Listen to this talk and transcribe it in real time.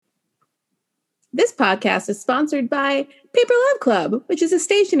This podcast is sponsored by Paper Love Club, which is a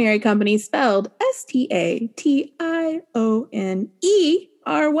stationery company spelled Stationery,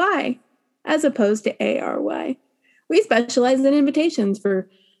 as opposed to ARY. We specialize in invitations for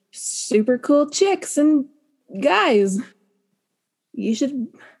super cool chicks and guys. You should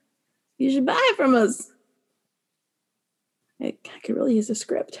buy from us. I could really use a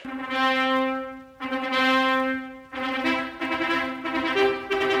script.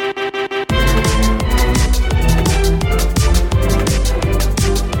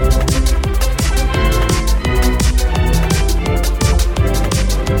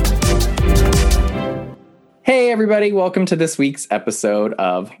 Hey everybody, welcome to this week's episode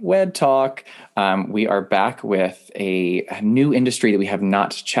of Wed Talk. We are back with a new industry that we have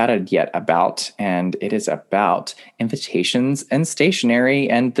not chatted yet about, and it is about invitations and stationery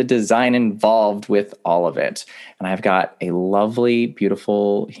and the design involved with all of it. And I've got a lovely,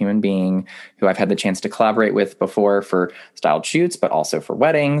 beautiful human being who I've had the chance to collaborate with before for styled shoots, but also for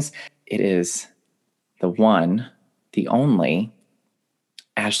weddings. It is the one, the only,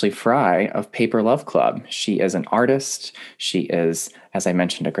 Ashley Fry of Paper Love Club. She is an artist. She is, as I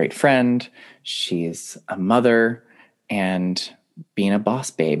mentioned, a great friend. She's a mother and being a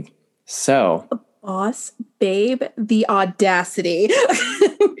boss babe. So, a boss babe, the audacity.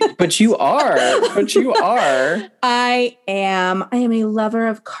 But you are. I am a lover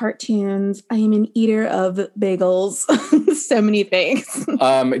of cartoons. I am an eater of bagels. So many things.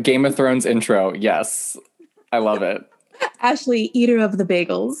 Game of Thrones intro. Yes. I love it. Ashley, eater of the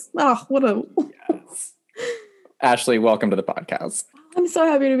bagels. Oh, what a... Yes. Ashley, welcome to the podcast. I'm so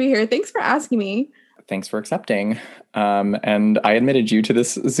happy to be here. Thanks for asking me. Thanks for accepting. And I admitted you to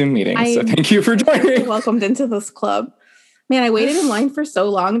this Zoom meeting, so thank you for joining. Welcomed into this club. Man, I waited in line for so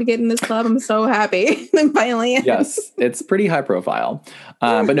long to get in this club. I'm so happy. I'm finally in. Yes, it's pretty high profile.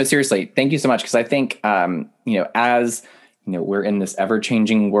 But no, seriously, thank you so much. Because I think, as we're in this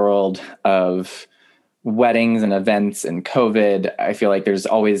ever-changing world of weddings and events and COVID, I feel like there's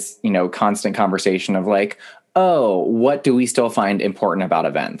always, constant conversation of like, oh, what do we still find important about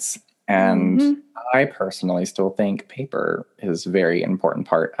events? And I personally still think paper is a very important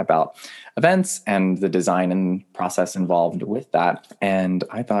part about events and the design and process involved with that. And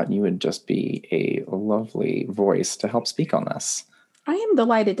I thought you would just be a lovely voice to help speak on this. I am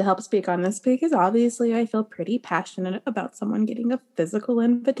delighted to help speak on this because obviously I feel pretty passionate about someone getting a physical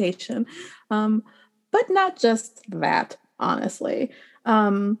invitation. But not just that, honestly.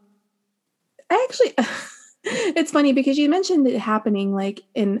 It's funny because you mentioned it happening like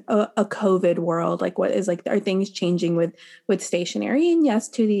in a COVID world, like what is like, are things changing with stationery? And yes,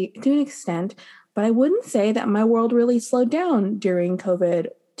 to an extent, but I wouldn't say that my world really slowed down during COVID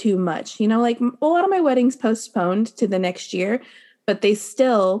too much. Like a lot of my weddings postponed to the next year, but they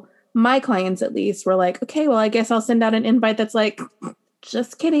still, my clients at least, were like, okay, well, I guess I'll send out an invite that's like,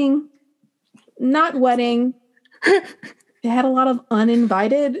 just kidding. Not wedding. They had a lot of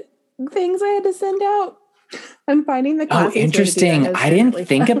uninvited things I had to send out. I'm finding the Oh, interesting. I didn't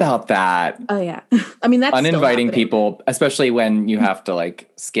think about that. Oh, yeah. I mean, that's uninviting people, especially when you have to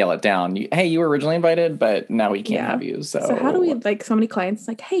like scale it down. You were originally invited, but now we can't have you. So how do we, like so many clients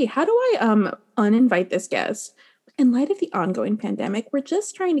like, hey, how do I uninvite this guest? In light of the ongoing pandemic, we're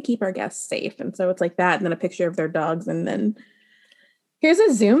just trying to keep our guests safe. And so it's like that. And then a picture of their dogs. And then here's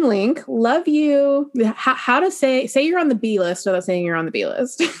a Zoom link. Love you. How to say you're on the B list without saying you're on the B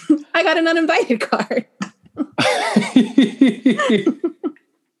list. I got an uninvited card.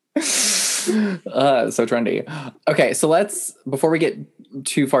 So trendy. Okay, so before we get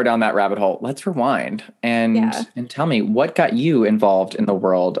too far down that rabbit hole, let's rewind and tell me what got you involved in the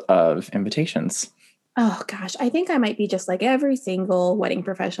world of invitations. Oh gosh, I think I might be just like every single wedding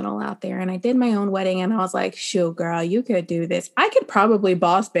professional out there. And I did my own wedding and I was like, shoot, girl, you could do this. I could probably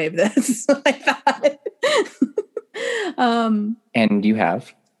boss babe this. I thought. And you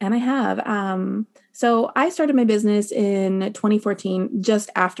have? And I have. So I started my business in 2014,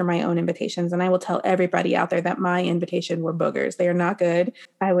 just after my own invitations. And I will tell everybody out there that my invitation were boogers. They are not good.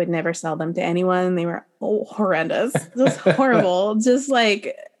 I would never sell them to anyone. They were horrendous. It was horrible. Just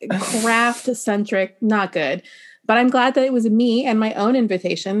like craft centric, not good. But I'm glad that it was me and my own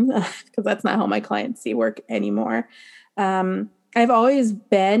invitation because that's not how my clients see work anymore. I've always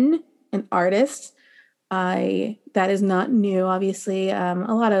been an artist. That is not new, obviously. A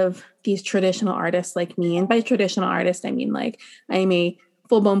lot of these traditional artists like me, and by traditional artist, I mean like I'm a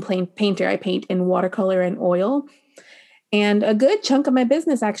full-blown painter. I paint in watercolor and oil. And a good chunk of my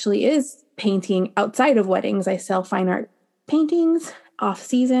business actually is painting outside of weddings. I sell fine art paintings off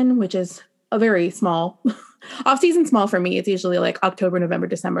season, which is a very small, off season small for me. It's usually like October, November,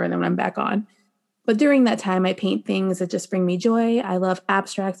 December, and then when I'm back on. But during that time, I paint things that just bring me joy. I love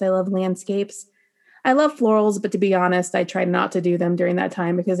abstracts. I love landscapes. I love florals, but to be honest, I try not to do them during that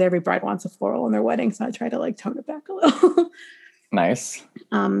time because every bride wants a floral in their wedding. So I try to like tone it back a little. Nice.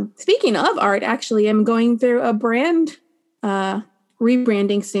 Speaking of art, actually, I'm going through a brand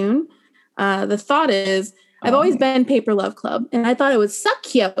rebranding soon. The thought is I've always been Paper Love Club, and I thought it was so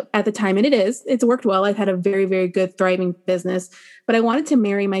cute at the time, and it is. It's worked well. I've had a very, very good, thriving business, but I wanted to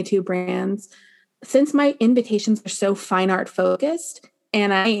marry my two brands. Since my invitations are so fine art focused,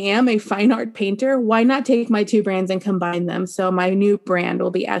 and I am a fine art painter, why not take my two brands and combine them? So my new brand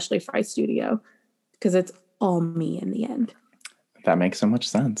will be Ashley Fry Studio because it's all me in the end. That makes so much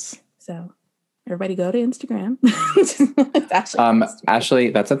sense. So everybody go to Instagram. Ashley,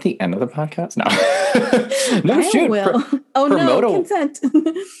 that's at the end of the podcast. No, I shoot. Will. No, consent.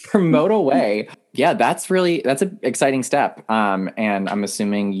 Promote away. Yeah, that's an exciting step. And I'm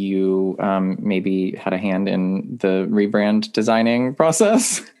assuming you maybe had a hand in the rebrand designing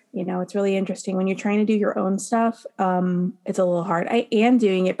process. It's really interesting when you're trying to do your own stuff. It's a little hard. I am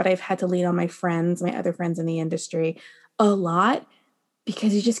doing it, but I've had to lean on my other friends in the industry a lot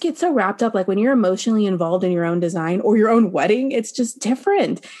because you just get so wrapped up. Like when you're emotionally involved in your own design or your own wedding, it's just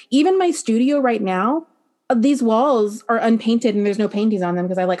different. Even my studio right now, these walls are unpainted and there's no paintings on them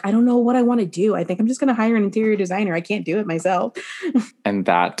because I don't know what I want to do. I think I'm just going to hire an interior designer. I can't do it myself. And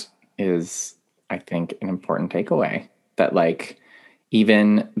that is, I think, an important takeaway that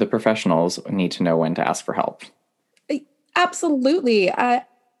even the professionals need to know when to ask for help. Absolutely.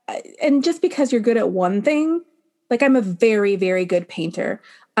 And just because you're good at one thing, I'm a very, very good painter.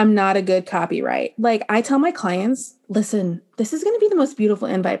 I'm not a good copyright. I tell my clients, listen, this is going to be the most beautiful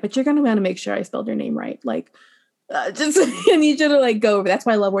invite, but you're going to want to make sure I spelled your name right. Just I need you to go over. That's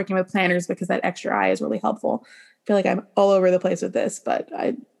why I love working with planners because that extra eye is really helpful. I feel like I'm all over the place with this, but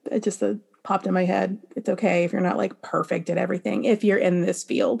it just popped in my head. It's okay if you're not perfect at everything, if you're in this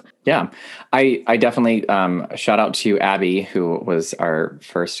field. Yeah, I definitely shout out to Abby, who was our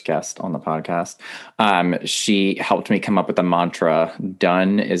first guest on the podcast. She helped me come up with the mantra,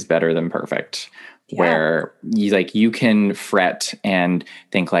 done is better than perfect. Yeah. Where you can fret and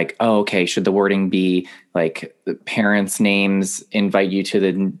think oh, okay, should the wording be the parents' names invite you to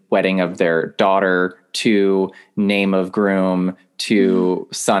the wedding of their daughter, to name of groom, to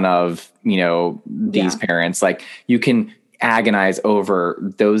son of, these parents. You can agonize over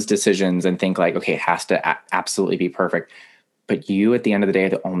those decisions and think okay, it has to absolutely be perfect. But you, at the end of the day, are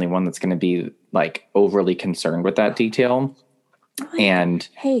the only one that's going to be overly concerned with that detail. And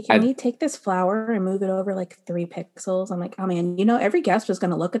hey, can we take this flower and move it over 3 pixels? I'm oh man, every guest was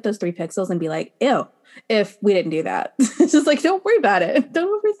going to look at those 3 pixels and be ew, if we didn't do that. It's just don't worry about it.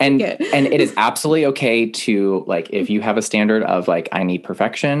 Don't overthink it. And it is absolutely okay to if you have a standard of I need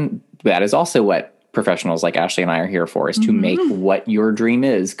perfection, that is also what professionals like Ashley and I are here for, is to make what your dream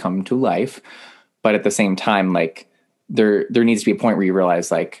is come to life. But at the same time, there needs to be a point where you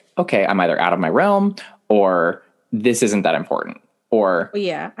realize okay, I'm either out of my realm or this isn't that important. Or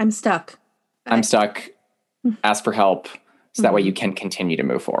I'm stuck. Ask for help so that way you can continue to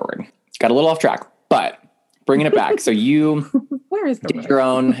move forward. Got a little off track, but bringing it back. So you did your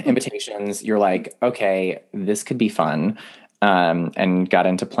own invitations. You're okay, this could be fun. And got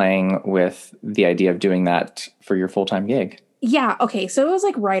into playing with the idea of doing that for your full-time gig. Yeah. Okay. So it was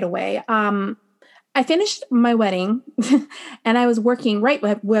right away. I finished my wedding and I was working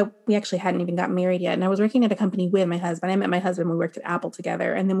we actually hadn't even gotten married yet. And I was working at a company with my husband. I met my husband. We worked at Apple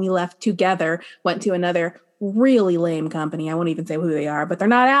together, and then we left together, went to another really lame company. I won't even say who they are, but they're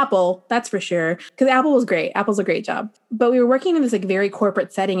not Apple. That's for sure. Because Apple was great. Apple's a great job. But we were working in this very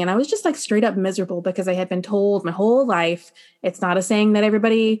corporate setting. And I was just straight up miserable because I had been told my whole life, it's not a saying that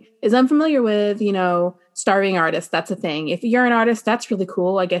everybody is unfamiliar with, starving artists. That's a thing. If you're an artist, that's really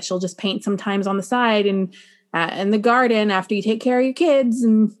cool. I guess you'll just paint sometimes on the side and in the garden after you take care of your kids,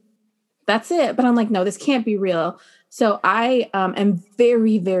 and that's it. But I'm no, this can't be real. So I am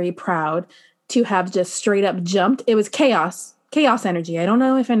very, very proud to have just straight up jumped. It was chaos energy. I don't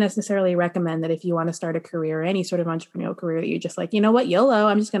know if I necessarily recommend that if you want to start a career, any sort of entrepreneurial career, that you just you know what, YOLO,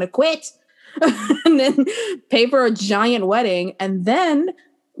 I'm just going to quit and then pay for a giant wedding and then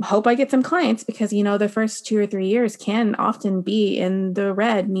hope I get some clients, because, the first 2 or 3 years can often be in the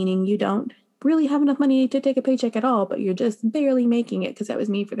red, meaning you don't really have enough money to take a paycheck at all, but you're just barely making it, because that was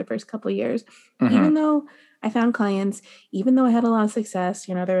me for the first couple of years. Mm-hmm. Even though I found clients, even though I had a lot of success,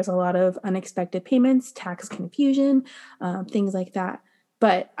 there was a lot of unexpected payments, tax confusion, things like that.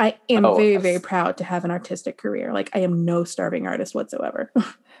 But I am very, very proud to have an artistic career. I am no starving artist whatsoever.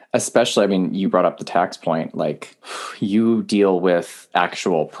 Especially, I mean, you brought up the tax point, like you deal with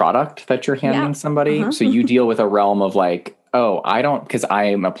actual product that you're handing somebody. So you deal with a realm of like, oh, I don't, because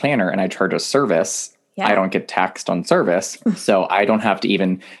I'm a planner and I charge a service. I don't get taxed on service. So I don't have to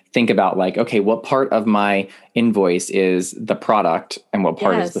even think about like, okay, what part of my invoice is the product and what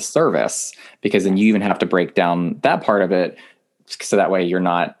part is the service? Because then you even have to break down that part of it. So that way you're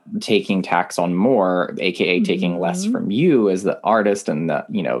not taking tax on more, AKA taking less from you as the artist and the,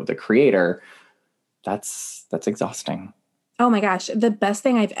 you know, the creator. That's exhausting. Oh my gosh. The best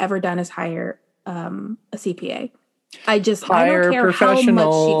thing I've ever done is hire a CPA. I don't care how much she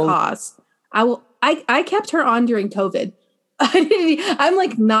costs. I kept her on during COVID. I'm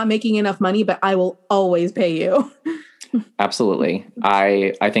like not making enough money, but I will always pay you. Absolutely.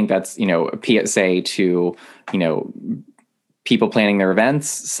 I think that's, you know, a PSA to, you know, people planning their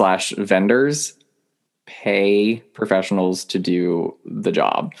events / vendors, pay professionals to do the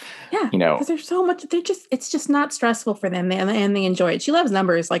job. Yeah. You know, because there's so much, it's just not stressful for them and they enjoy it. She loves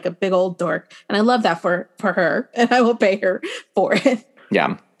numbers like a big old dork. And I love that for her and I will pay her for it.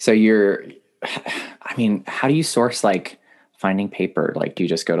 Yeah. So I mean, how do you source like finding paper? Like, do you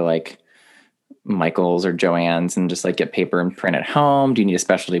just go to like Michael's or Joann's and just like get paper and print at home? Do you need a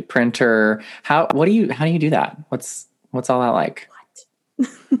specialty printer? How do you do that? What's all that like?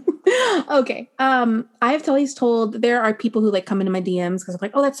 Okay. I've always told there are people who like come into my DMs because I'm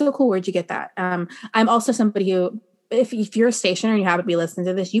like, oh, that's so cool. Where'd you get that? I'm also somebody who, if you're a stationer and you happen to be listening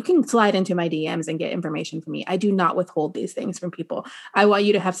to this, you can slide into my DMs and get information from me. I do not withhold these things from people. I want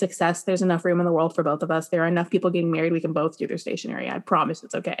you to have success. There's enough room in the world for both of us. There are enough people getting married. We can both do their stationery. I promise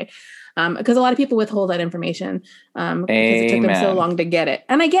it's okay. Because a lot of people withhold that information because it took them so long to get it.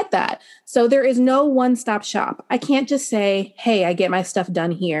 And I get that. So there is no one-stop shop. I can't just say, hey, I get my stuff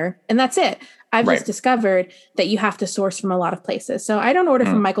done here. And that's it. I've just discovered that you have to source from a lot of places. So I don't order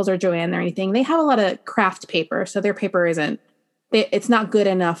from Michael's or Joann or anything. They have a lot of craft paper. So their paper it's not good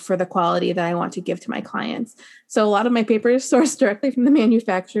enough for the quality that I want to give to my clients. So a lot of my paper is sourced directly from the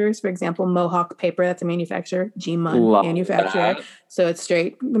manufacturers. For example, Mohawk paper, that's a manufacturer, G-Mund manufacturer. That. So it's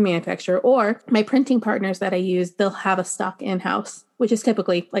straight the manufacturer. Or my printing partners that I use, they'll have a stock in-house, which is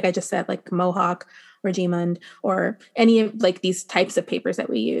typically, like I just said, like Mohawk or G-Mund or any of like these types of papers that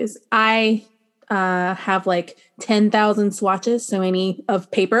we use. I have like 10,000 swatches, so many of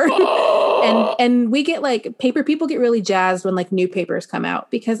paper. and we get like paper, people get really jazzed when like new papers come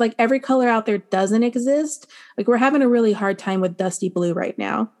out because like every color out there doesn't exist. Like we're having a really hard time with dusty blue right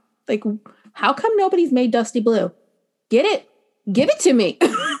now. Like how come nobody's made dusty blue? Get it. Give it to me.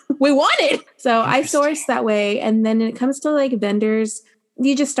 We want it. So I source that way. And then when it comes to like vendors,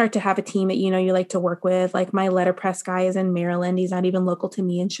 you just start to have a team that, you know, you like to work with. Like my letterpress guy is in Maryland. He's not even local to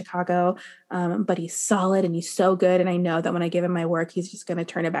me in Chicago, but he's solid and he's so good. And I know that when I give him my work, he's just going to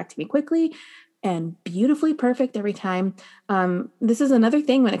turn it back to me quickly and beautifully perfect every time. This is another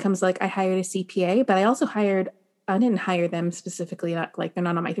thing when it comes to like I hired a CPA, but I didn't hire them specifically, not like they're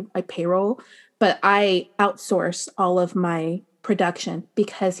not on my payroll, but I outsource all of my production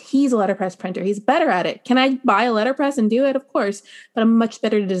because he's a letterpress printer. He's better at it. Can I buy a letterpress and do it? Of course, but I'm a much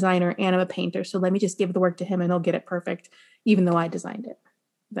better designer and I'm a painter. So let me just give the work to him and he'll get it perfect, even though I designed it.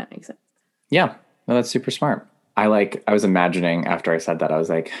 If that makes sense. Yeah, well, that's super smart. I was imagining after I said that, I was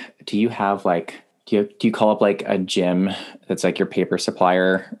like, do you call up like a gym that's like your paper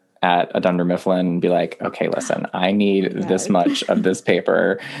supplier at a Dunder Mifflin and be like, okay, listen, I need this much of this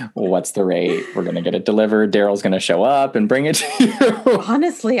paper. What's the rate? We're going to get it delivered. Daryl's going to show up and bring it to you.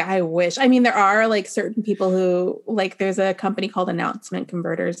 Honestly, I wish. I mean, there are like certain people who like, there's a company called Announcement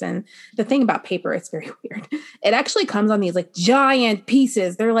Converters. And the thing about paper, it's very weird. It actually comes on these like giant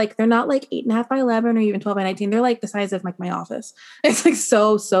pieces. They're not like 8.5 by 11 or even 12 by 19. They're like the size of like my office. It's like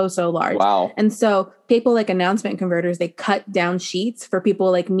so large. Wow. And so people like Announcement Converters, they cut down sheets for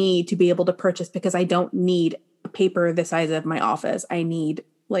people like me to be able to purchase because I don't need paper the size of my office. I need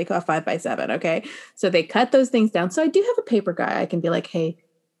like a 5 by 7. Okay. So they cut those things down. So I do have a paper guy. I can be like, hey,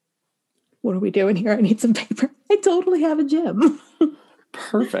 what are we doing here? I need some paper. I totally have a gym.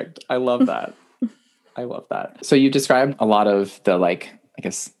 Perfect. I love that. I love that. So you described a lot of the, like, I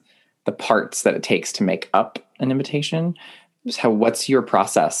guess the parts that it takes to make up an invitation. What's your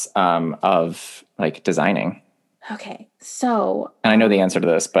process of like designing? Okay. So, and I know the answer to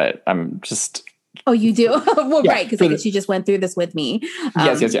this, but I'm just Oh, you do? Well, Yeah, right. Because I guess you just went through this with me.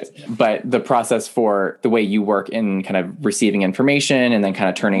 Yes. But the process for the way you work in kind of receiving information and then kind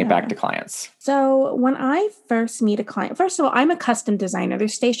of turning it back to clients. So when I first meet a client, first of all, I'm a custom designer.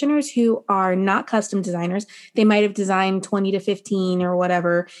 There's stationers who are not custom designers. They might have designed 20 to 15 or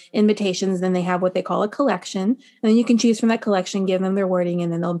whatever invitations. Then they have what they call a collection. And then you can choose from that collection, give them their wording,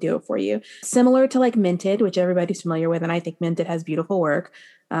 and then they'll do it for you. Similar to like Minted, which everybody's familiar with. And I think Minted has beautiful work.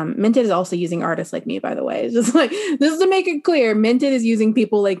 Minted is also using artists like me, by the way. It's just like, this is to make it clear, Minted is using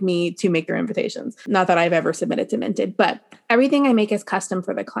people like me to make their invitations. Not that I've ever submitted to Minted, but everything I make is custom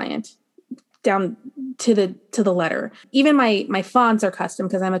for the client, down to the letter. Even my fonts are custom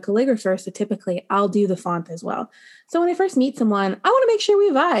because I'm a calligrapher, so typically I'll do the font as well. So when I first meet someone, I want to make sure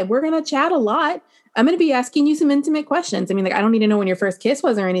we vibe. We're going to chat a lot. I'm going to be asking you some intimate questions. I mean, like, I don't need to know when your first kiss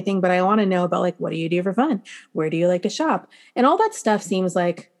was or anything, but I want to know about, like, what do you do for fun? Where do you like to shop? And all that stuff seems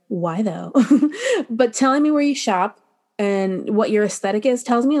like, why though? But telling me where you shop and what your aesthetic is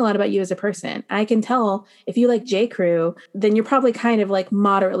tells me a lot about you as a person. I can tell if you like J. Crew, then you're probably kind of like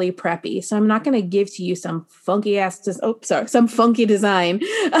moderately preppy. So I'm not going to give to you some funky some funky design.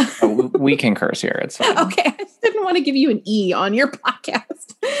 We can curse here. It's fine. Okay. I didn't want to give you an E on your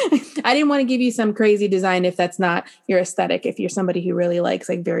podcast. I didn't want to give you some crazy design if that's not your aesthetic. If you're somebody who really likes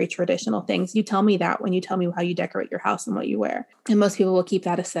like very traditional things, you tell me that when you tell me how you decorate your house and what you wear. And most people will keep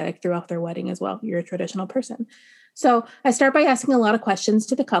that aesthetic throughout their wedding as well. You're a traditional person. So I start by asking a lot of questions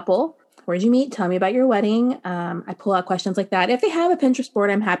to the couple. Where'd you meet? Tell me about your wedding. I pull out questions like that. If they have a Pinterest board,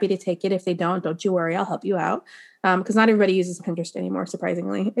 I'm happy to take it. If they don't you worry. I'll help you out. Because not everybody uses Pinterest anymore,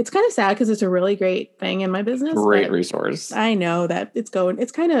 surprisingly. It's kind of sad because it's a really great thing in my business. Great resource. I know that it's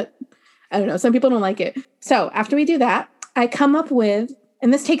kind of, I don't know. Some people don't like it. So after we do that, I come up with,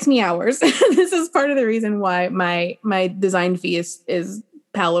 and this takes me hours. This is part of the reason why my design fee is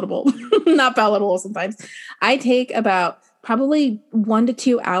palatable, not palatable sometimes. I take about probably 1 to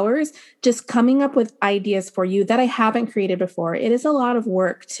 2 hours just coming up with ideas for you that I haven't created before. It is a lot of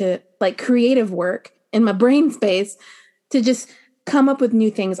work to like creative work in my brain space to just come up with new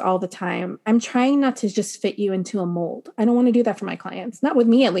things all the time. I'm trying not to just fit you into a mold. I don't want to do that for my clients, not with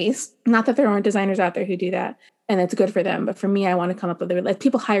me at least. Not that there aren't designers out there who do that and it's good for them. But for me, I want to come up with like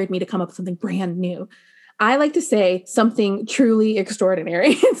people hired me to come up with something brand new. I like to say something truly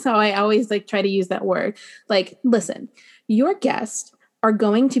extraordinary. So I always like try to use that word. Like, listen, your guests are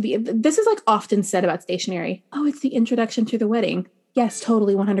going to be, this is like often said about stationery. Oh, it's the introduction to the wedding. Yes,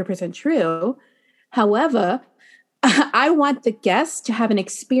 totally 100% true. However, I want the guests to have an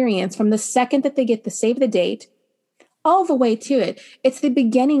experience from the second that they get the save the date all the way to it. It's the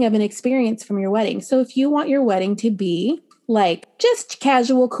beginning of an experience from your wedding. So if you want your wedding to be like just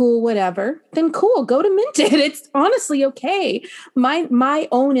casual, cool, whatever, then cool, go to Minted. It's honestly okay. My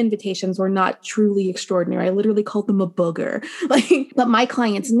own invitations were not truly extraordinary. I literally called them a booger. But my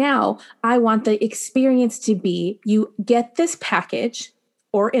clients now, I want the experience to be, you get this package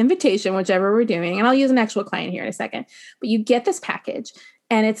or invitation, whichever we're doing. And I'll use an actual client here in a second, but you get this package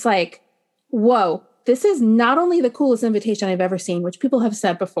and it's like, whoa, this is not only the coolest invitation I've ever seen, which people have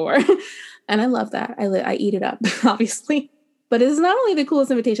said before. And I love that. I eat it up, obviously. But it is not only the coolest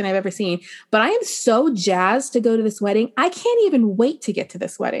invitation I've ever seen, but I am so jazzed to go to this wedding. I can't even wait to get to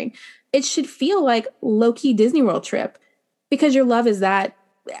this wedding. It should feel like low-key Disney World trip because your love is that.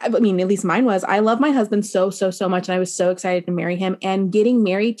 I mean, at least mine was. I love my husband so much. And I was so excited to marry him. And getting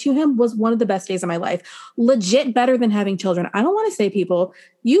married to him was one of the best days of my life. Legit better than having children. I don't want to say people,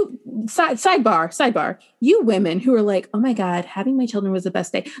 sidebar, you women who are like, oh my God, having my children was the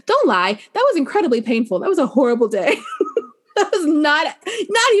best day. Don't lie. That was incredibly painful. That was a horrible day. That was not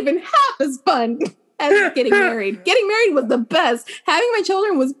even half as fun as getting married. Getting married was the best. Having my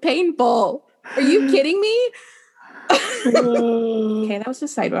children was painful. Are you kidding me? Okay, that was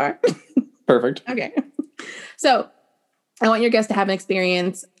just sidebar. Perfect. Okay. So I want your guests to have an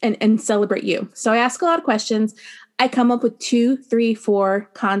experience and celebrate you. So I ask a lot of questions. I come up with 2, 3, 4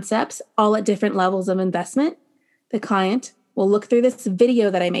 concepts, all at different levels of investment. The client will look through this video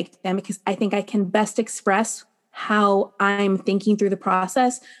that I make them because I think I can best express how I'm thinking through the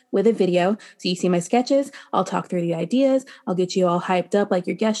process with a video. So you see my sketches, I'll talk through the ideas, I'll get you all hyped up like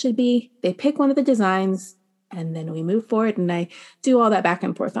your guest should be. They pick one of the designs and then we move forward and I do all that back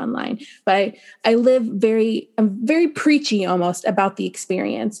and forth online. But I'm very preachy almost about the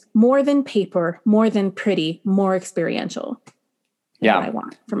experience, more than paper, more than pretty, more experiential. Yeah. What I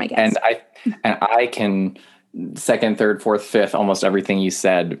want for my guests. And I can second, third, fourth, fifth, almost everything you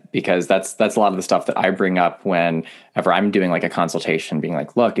said, because that's a lot of the stuff that I bring up whenever I'm doing like a consultation, being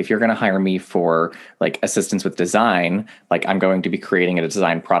like, look, if you're going to hire me for like assistance with design, like I'm going to be creating a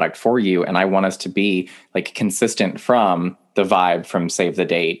design product for you. And I want us to be like consistent from the vibe from save the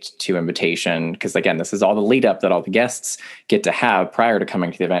date to invitation. Because again, this is all the lead up that all the guests get to have prior to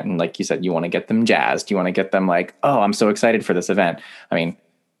coming to the event. And like you said, you want to get them jazzed. You want to get them like, oh, I'm so excited for this event. I mean,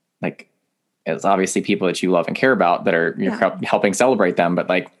 like, it's obviously people that you love and care about that are you're helping celebrate them, but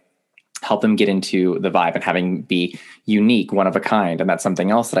like help them get into the vibe and having be unique, one of a kind. And that's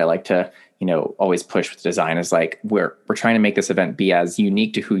something else that I like to, always push with design is like, we're trying to make this event be as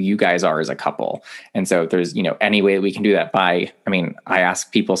unique to who you guys are as a couple. And so if there's, any way that we can do that I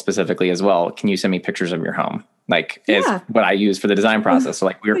ask people specifically as well, can you send me pictures of your home? Like is what I use for the design process. So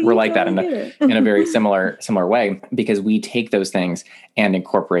like we're like that in a very similar way, because we take those things and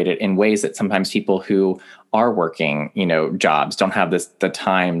incorporate it in ways that sometimes people who are working, jobs don't have the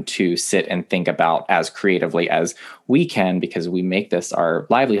time to sit and think about as creatively as we can, because we make this our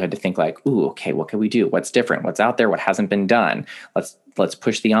livelihood to think like, ooh, okay, what can we do? What's different? What's out there? What hasn't been done? Let's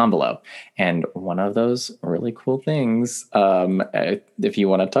push the envelope. And one of those really cool things, if you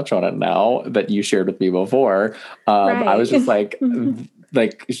want to touch on it now, that you shared with me before, I was just like,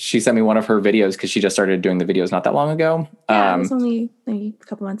 like she sent me one of her videos because she just started doing the videos not that long ago. Yeah, it was only maybe a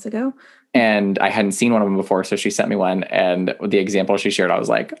couple months ago. And I hadn't seen one of them before. So she sent me one. And the example she shared, I was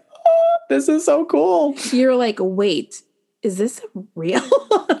like, oh, this is so cool. You're like, wait, is this real?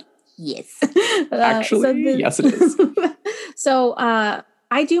 Yes. Actually, yes, it is. So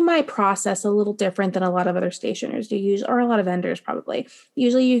I do my process a little different than a lot of other stationers do, or a lot of vendors probably.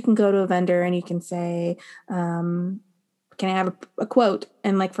 Usually you can go to a vendor and you can say, can I have a quote?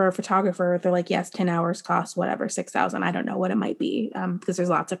 And like for a photographer, they're like, yes, 10 hours costs whatever, 6,000. I don't know what it might be, because there's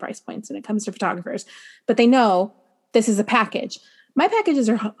lots of price points when it comes to photographers. But they know this is a package. My packages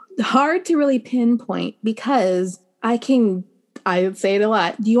are hard to really pinpoint because I say it a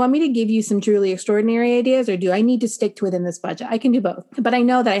lot. Do you want me to give you some truly extraordinary ideas, or do I need to stick to within this budget? I can do both, but I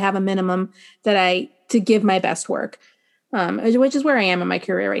know that I have a minimum to give my best work, which is where I am in my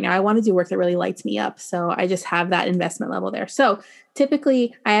career right now. I want to do work that really lights me up. So I just have that investment level there. So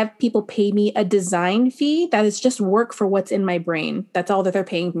typically I have people pay me a design fee that is just work for what's in my brain. That's all that they're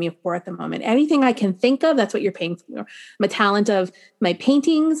paying me for at the moment. Anything I can think of, that's what you're paying for. My talent of my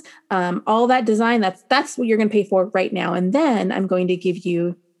paintings, all that design, that's what you're going to pay for right now. And then I'm going to give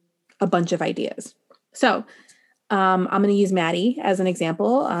you a bunch of ideas. So I'm going to use Maddie as an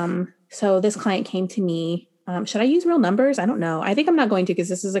example. So this client came to me. Should I use real numbers? I don't know. I think I'm not going to, because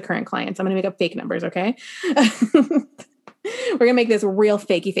this is a current client. So I'm going to make up fake numbers. Okay. We're going to make this real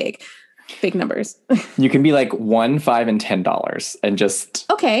fake numbers. You can be like $1, $5, and $10 and just.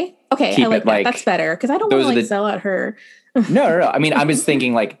 Okay. I like that. That's better. Cause I don't want to sell out her. No. I mean, I was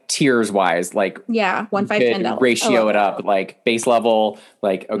thinking like tiers wise, like $1, $5, $10. Ratio it up, like base level,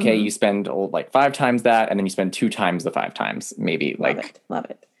 like, okay, you spend like 5 times that, and then you spend 2 times the 5 times, maybe. Love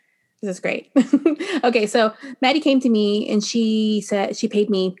it. This is great. Okay. So Maddie came to me and she said she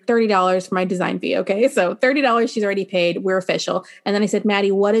paid me $30 for my design fee. Okay. So $30 she's already paid. We're official. And then I said,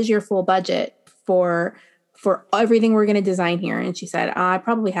 Maddie, what is your full budget for everything we're going to design here? And she said, I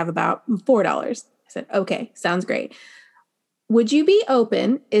probably have about $4. I said, okay, sounds great. Would you be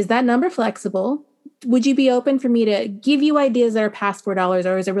open? Is that number flexible? Would you be open for me to give you ideas that are past $4,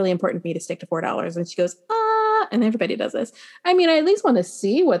 or is it really important for me to stick to $4? And she goes, and everybody does this. I mean, I at least want to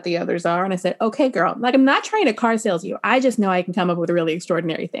see what the others are. And I said, okay, girl, like I'm not trying to car sales you. I just know I can come up with really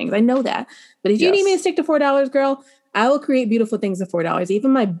extraordinary things. I know that. But if you need me to stick to $4, girl, I will create beautiful things at $4.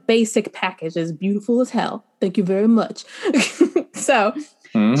 Even my basic package is beautiful as hell. Thank you very much. So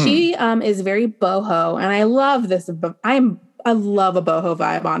she is very boho. And I love this. I love a boho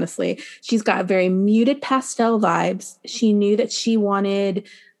vibe, honestly. She's got very muted pastel vibes. She knew that she wanted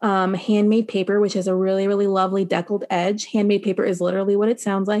handmade paper, which has a really, really lovely deckled edge. Handmade paper is literally what it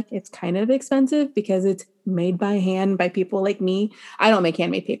sounds like. It's kind of expensive because it's made by hand by people like me. I don't make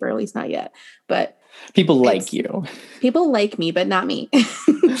handmade paper, at least not yet. But people like you. People like me, but not me.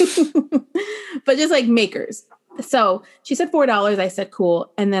 But just like makers. So she said $4. I said,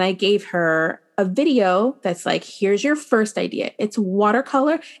 cool. And then I gave her a video that's like, here's your first idea. It's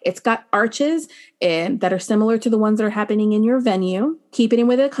watercolor. It's got arches that are similar to the ones that are happening in your venue. Keep it in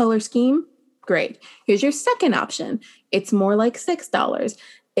with a color scheme. Great. Here's your second option. It's more like $6.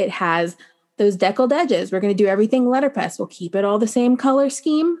 It has those deckled edges. We're going to do everything letterpress. We'll keep it all the same color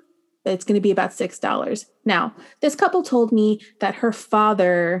scheme. It's going to be about $6. Now, this couple told me that her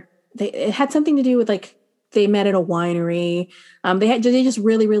father, it had something to do with like they met at a winery. They just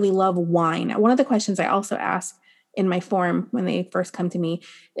really, really love wine. One of the questions I also ask in my form when they first come to me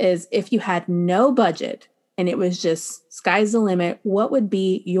is, if you had no budget and it was just sky's the limit, what would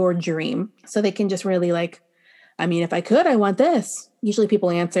be your dream? So they can just really like, I mean, if I could, I want this. Usually people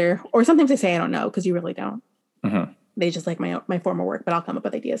answer, or sometimes they say, I don't know, because you really don't. Mm-hmm. They just like my former work, but I'll come up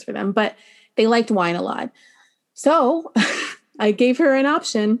with ideas for them. But they liked wine a lot. So I gave her an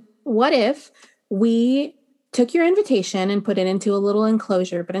option. What if we took your invitation and put it into a little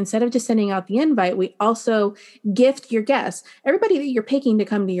enclosure, but instead of just sending out the invite, we also gift your guests. Everybody that you're picking to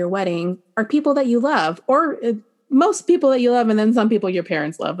come to your wedding are people that you love, or most people that you love, and then some people your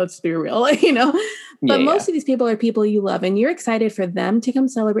parents love. Let's be real, But most of these people are people you love, and you're excited for them to come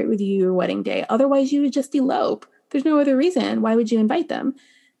celebrate with you your wedding day. Otherwise, you would just elope. There's no other reason. Why would you invite them?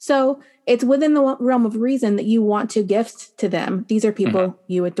 So it's within the realm of reason that you want to gift to them. These are people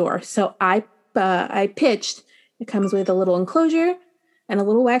you adore. So I pitched, it comes with a little enclosure and a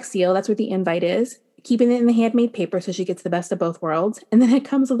little wax seal. That's where the invite is. Keeping it in the handmade paper so she gets the best of both worlds. And then it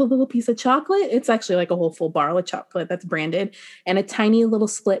comes with a little piece of chocolate. It's actually like a whole full bar of chocolate that's branded, and a tiny little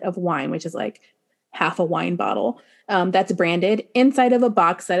split of wine, which is like half a wine bottle. That's branded inside of a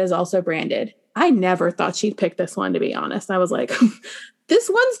box that is also branded. I never thought she'd pick this one, to be honest. I was like, this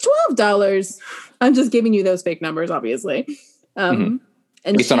one's $12. I'm just giving you those fake numbers, obviously. And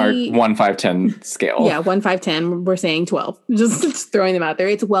based on our 1, 5, 10 scale. Yeah, 1, 5, 10. We're saying 12. Just throwing them out there.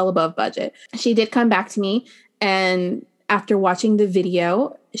 It's well above budget. She did come back to me, and after watching the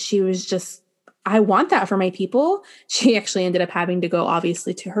video, she was just, I want that for my people. She actually ended up having to go,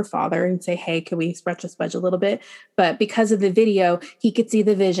 obviously, to her father and say, hey, can we stretch this budget a little bit? But because of the video, he could see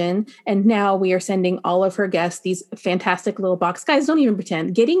the vision. And now we are sending all of her guests these fantastic little boxes. Guys, don't even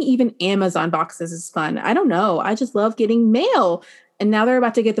pretend. Getting even Amazon boxes is fun. I don't know. I just love getting mail. And now they're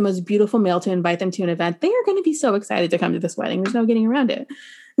about to get the most beautiful mail to invite them to an event. They are going to be so excited to come to this wedding. There's no getting around it.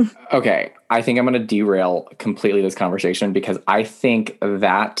 Okay. I think I'm going to derail completely this conversation, because I think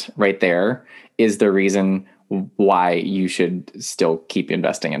that right there is the reason why you should still keep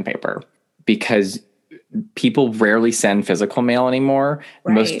investing in paper, because people rarely send physical mail anymore.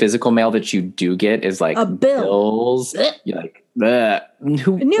 Right. Most physical mail that you do get is like bills. You're like, a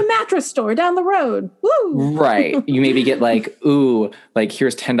new mattress store down the road. Woo! Right. You maybe get like, ooh, like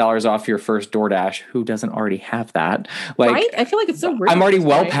here's $10 off your first DoorDash. Who doesn't already have that? Like, right? I feel like it's so rude. I'm already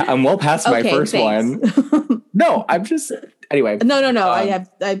I'm well past my first one. No, I'm just anyway. No.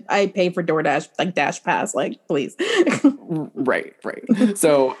 I pay for DoorDash, like Dash Pass, like please. Right.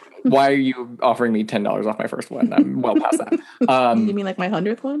 So why are you offering me $10 off my first one? I'm well past that. You mean like my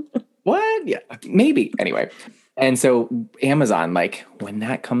 100th one? What? Yeah, maybe. Anyway. And so Amazon, like when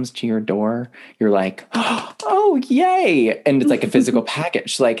that comes to your door, you're like, oh, yay. And it's like a physical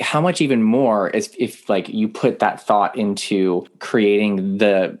package. Like how much even more is if like you put that thought into creating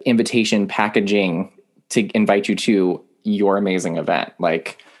the invitation packaging to invite you to your amazing event.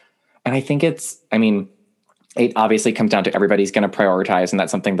 Like, and I think it obviously comes down to everybody's going to prioritize. And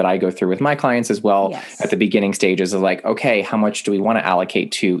that's something that I go through with my clients as well. Yes. At the beginning stages of like, okay, how much do we want to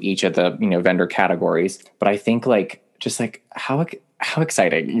allocate to each of the, vendor categories? But I think like, just like how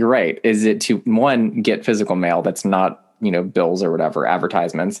exciting, you're right. Is it to one, get physical mail that's not, bills or whatever,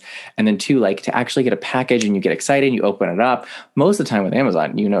 advertisements. And then two, like to actually get a package and you get excited and you open it up. Most of the time with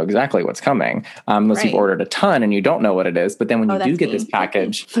Amazon, you know exactly what's coming. Unless you've ordered a ton and you don't know what it is. But then when you do get this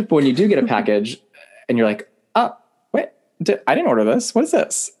package, but when you do get a package and you're like, oh, wait, I didn't order this. What is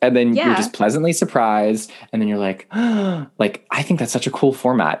this? And then you're just pleasantly surprised. And then you're like, oh, like, I think that's such a cool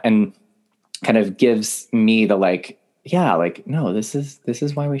format, and kind of gives me the like, yeah, like, no, this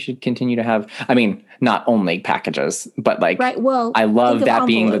is why we should continue to have, not only packages, but like, right. Well, I love that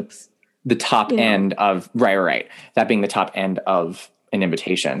being the top end of, right. That being the top end of an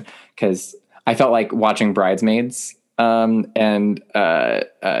invitation. Cause I felt like watching Bridesmaids, and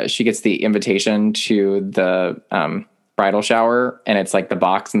she gets the invitation to the bridal shower, and it's like the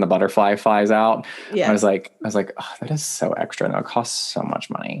box and the butterfly flies out. Yeah. I was like, oh, that is so extra, and it costs so much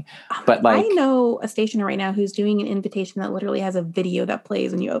money. But like, I know a stationer right now who's doing an invitation that literally has a video that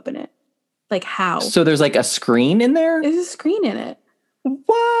plays when you open it. Like how? So there's like a screen in there? There's a screen in it.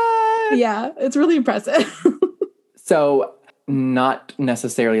 What? Yeah, it's really impressive. So not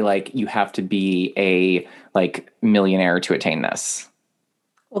necessarily like you have to be a like millionaire to attain this.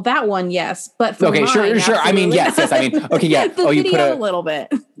 Well, that one, yes, but for okay, mine, sure. Yes. Okay, yeah. The you put a little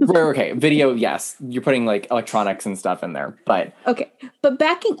bit. Okay, video. Yes, you're putting like electronics and stuff in there, but okay. But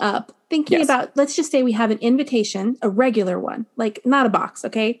backing up, thinking Yes. about, let's just say we have an invitation, a regular one, like not a box.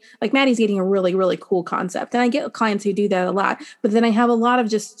 Okay. Like Maddie's getting a really, really cool concept. And I get clients who do that a lot, but then I have a lot of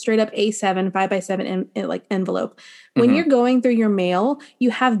just straight up A7, 5x7 like envelope. When you're going through your mail, you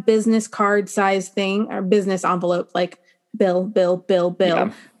have business card size thing or business envelope, like bill.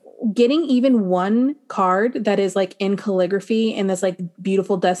 Yeah. Getting even one card that is like in calligraphy in this like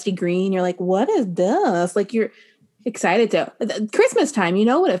beautiful dusty green, you're like, what is this? Like you're excited to Christmas time. You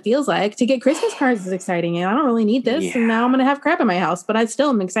know what it feels like to get Christmas cards is exciting. And I don't really need this. Yeah. And now I'm going to have crap in my house, but I still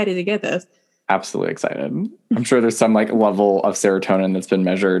am excited to get this. Absolutely excited. I'm sure there's some like level of serotonin that's been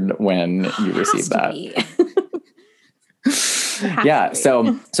measured when you receive that. Yeah.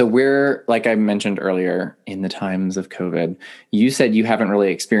 So we're, like I mentioned earlier, in the times of COVID, you said you haven't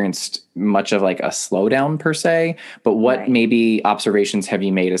really experienced much of like a slowdown per se, but what maybe observations have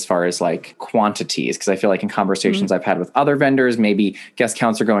you made as far as like quantities? Because I feel like in conversations I've had with other vendors, maybe guest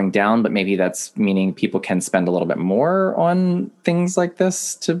counts are going down, but maybe that's meaning people can spend a little bit more on things like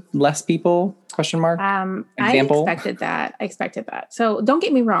this to less people. Question mark. Example. I expected that. So don't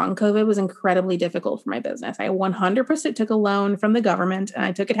get me wrong. COVID was incredibly difficult for my business. I 100% took a loan from the government and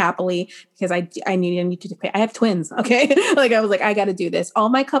I took it happily because I needed to pay. I have twins. Okay. Like I was like, I got to do this. All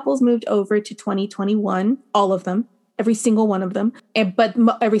my couples moved over to 2021, all of them, every single one of them. But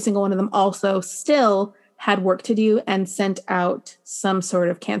every single one of them also still had work to do and sent out some sort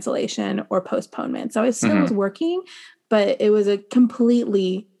of cancellation or postponement. So I still was working, but it was a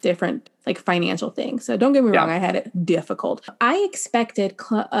completely different like financial thing. So don't get me wrong, I had it difficult. I expected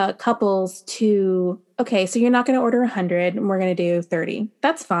couples to, okay, so you're not going to order 100 and we're going to do 30.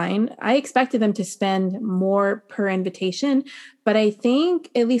 That's fine. I expected them to spend more per invitation, but I think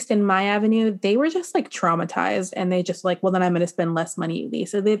at least in my avenue, they were just like traumatized and they just like, well, then I'm going to spend less money at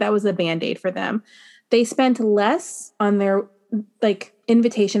least. So that was a Band-Aid for them. They spent less on their like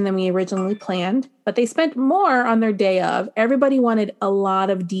invitation than we originally planned, but they spent more on their day of. Everybody wanted a lot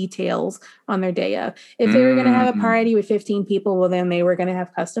of details on their day of. If they were going to have a party with 15 people, well, then they were going to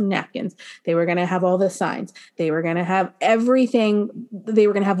have custom napkins. They were going to have all the signs. They were going to have everything. They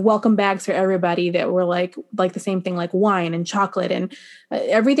were going to have welcome bags for everybody that were like the same thing, like wine and chocolate, and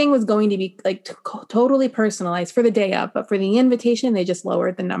everything was going to be like totally personalized for the day of. But for the invitation, they just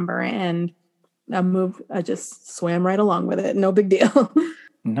lowered the number and I just swam right along with it. No big deal.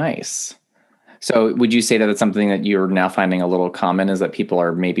 Nice. So would you say that it's something that you're now finding a little common, is that people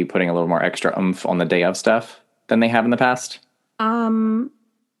are maybe putting a little more extra oomph on the day of stuff than they have in the past?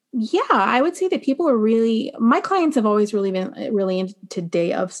 Yeah, I would say that people are my clients have always really been really into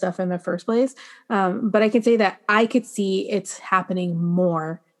day of stuff in the first place. But I can say that I could see it's happening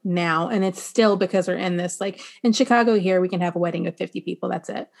more now. And it's still because we're in this, like in Chicago here, we can have a wedding of 50 people. That's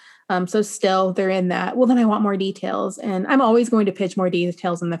it. So still they're in that. Well, then I want more details. And I'm always going to pitch more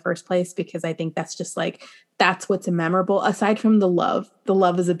details in the first place, because I think that's just like, that's what's memorable aside from the love. The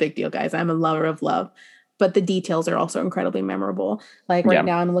love is a big deal, guys. I'm a lover of love, but the details are also incredibly memorable. Like right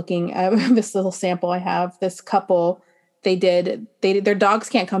now I'm looking at this little sample. I have this couple, their dogs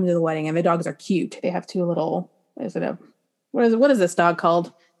can't come to the wedding and the dogs are cute. They have two little, what is this dog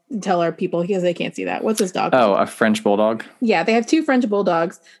called? Tell our people because they can't see that. What's this dog? Oh, a French bulldog. Yeah, they have two French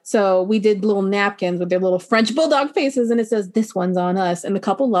bulldogs. So we did little napkins with their little French bulldog faces, and it says, "This one's on us." And the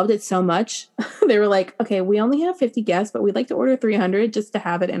couple loved it so much. They were like, "Okay, we only have 50 guests, but we'd like to order 300 just to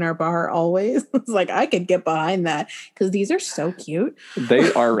have it in our bar always." It's like, I could get behind that because these are so cute.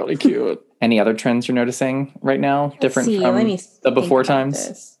 They are really cute. Any other trends you're noticing right now? Different from the before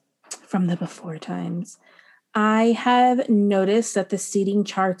times? From the before times. I have noticed that the seating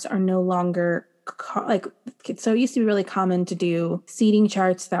charts are no longer so it used to be really common to do seating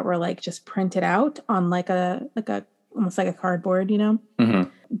charts that were like just printed out on like a almost like a cardboard, you know? Mm-hmm.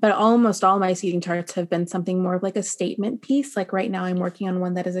 But almost all my seating charts have been something more of like a statement piece. Like right now I'm working on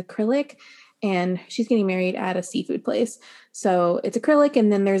one that is acrylic, and she's getting married at a seafood place. So it's acrylic,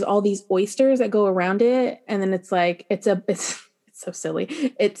 and then there's all these oysters that go around it. And then it's like, it's so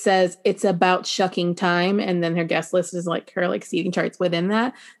silly. It says it's about shucking time, and then her guest list is like her like seating charts within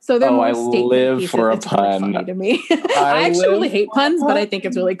that. So they're more statement live pieces. for a it's pun. Really funny to me. I actually really hate puns, but I think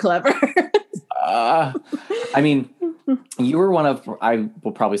it's really clever. I mean, you were one of, I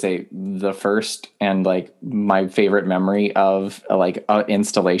will probably say, the first and like my favorite memory of like an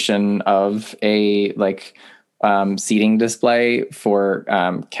installation of a like seating display for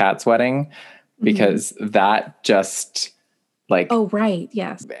Kat's wedding, because that just like, oh right,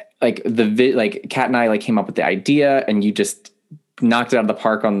 yes, like like Kat and I like came up with the idea, and you just knocked it out of the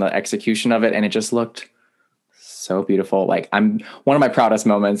park on the execution of it, and it just looked so beautiful. Like I'm one of my proudest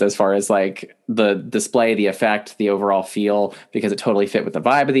moments as far as like the display, the effect, the overall feel, because it totally fit with the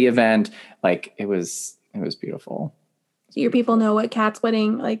vibe of the event. Like it was beautiful. Do your people know what Kat's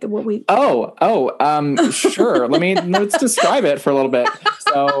wedding, like what we... Sure. Let's describe it for a little bit.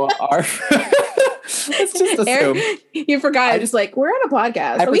 So let's just assume. Eric, you forgot. Just like, we're on a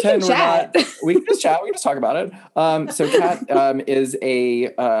podcast. So we can chat. We can just chat. We can just talk about it. So Kat is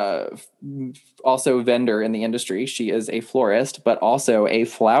also vendor in the industry. She is a florist, but also a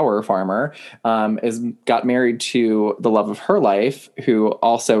flower farmer. Got married to the love of her life, who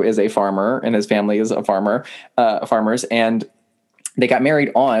also is a farmer, and his family is farmers, and they got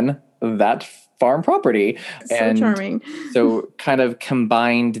married on that farm property. So charming. So kind of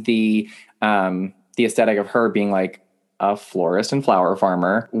combined the aesthetic of her being like a florist and flower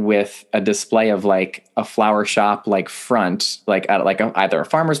farmer with a display of like a flower shop, like front, like at either a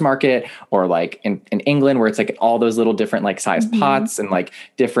farmer's market or like in England, where it's like all those little different like size pots and like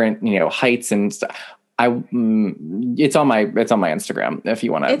different, heights and stuff. It's on my Instagram if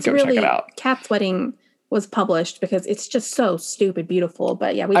you want to go check it out. Kat's wedding was published because it's just so stupid beautiful.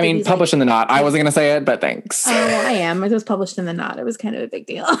 But yeah, published in the Knot. I wasn't going to say it, but thanks. Oh, I am. It was published in the Knot. It was kind of a big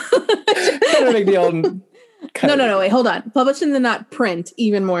deal. Kind of a big deal. No, wait, hold on. Published in the Knot, print,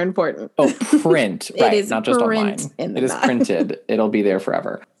 even more important. Oh, print. Right. It is not just online. It is printed. It'll be there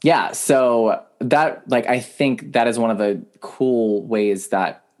forever. Yeah. So that, like, I think that is one of the cool ways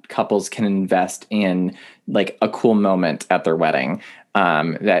that couples can invest in like a cool moment at their wedding.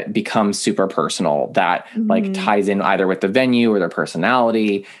 That becomes super personal, that like ties in either with the venue or their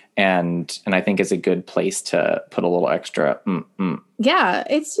personality. And I think is a good place to put a little extra. Yeah,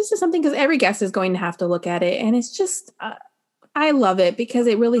 it's just something because every guest is going to have to look at it. And it's just, I love it because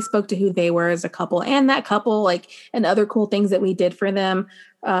it really spoke to who they were as a couple, and that couple, like, and other cool things that we did for them.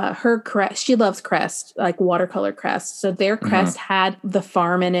 Her crest, she loves crest, like watercolor crest. So their crest had the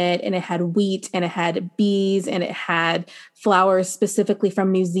farm in it, and it had wheat, and it had bees, and it had flowers specifically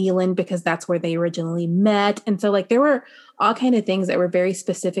from New Zealand because that's where they originally met. And so like there were all kind of things that were very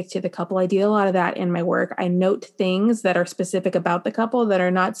specific to the couple. I do a lot of that in my work. I note things that are specific about the couple that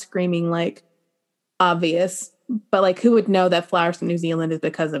are not screaming like obvious, but like who would know that flowers from New Zealand is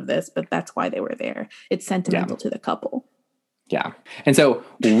because of this, but that's why they were there. It's sentimental to the couple. Yeah. And so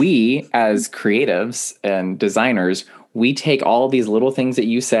we as creatives and designers, we take all of these little things that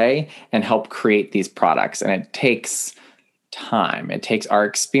you say and help create these products. And it takes time. It takes our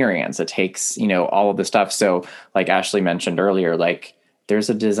experience. It takes, all of the stuff. So like Ashley mentioned earlier, like there's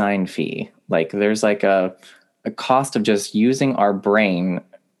a design fee, like there's like a cost of just using our brain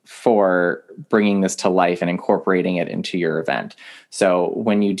for bringing this to life and incorporating it into your event. So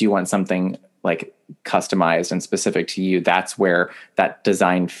when you do want something like customized and specific to you, that's where that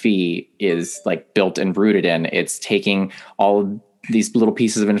design fee is like built and rooted in. It's taking all of these little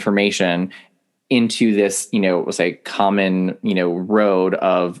pieces of information into this, let's say common, road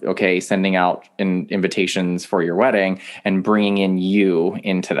of, okay, sending out invitations for your wedding and bringing in you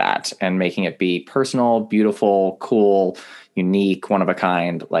into that and making it be personal, beautiful, cool, unique, one of a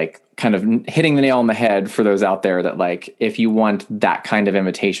kind, like kind of hitting the nail on the head for those out there that like, if you want that kind of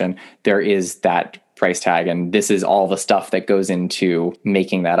invitation, there is that price tag. And this is all the stuff that goes into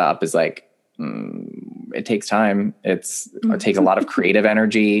making that up is like, it takes time. It takes a lot of creative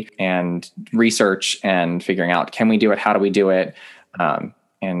energy and research and figuring out, can we do it? How do we do it? And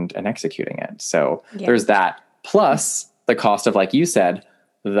executing it. So there's that. Plus the cost of, like you said,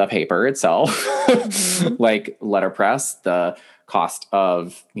 the paper itself, like letterpress, the cost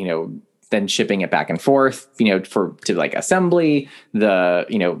of, then shipping it back and forth, to like assembly, the,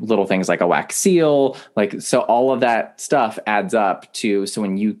 little things like a wax seal, like, so all of that stuff adds up to, so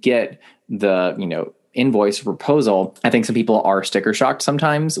when you get the, invoice proposal, I think some people are sticker shocked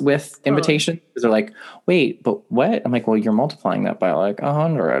sometimes with invitation because they're like, wait, but what? I'm like, well, you're multiplying that by like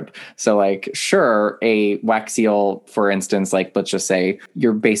 100. So like, sure, a wax seal, for instance, like, let's just say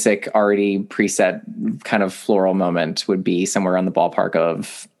your basic already preset kind of floral moment would be somewhere on the ballpark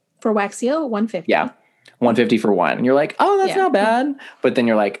of, for wax seal, 150. Yeah. 150 for one. And you're like, oh, that's not bad. But then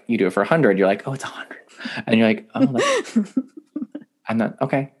you're like, you do it for 100. You're like, oh, it's 100. And you're like, oh, I'm not,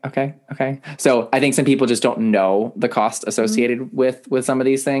 okay. So I think some people just don't know the cost associated with some of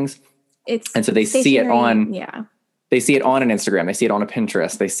these things. And so they see it on, they see it on an Instagram. They see it on a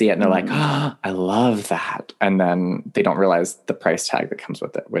Pinterest. They see it and they're like, oh, I love that. And then they don't realize the price tag that comes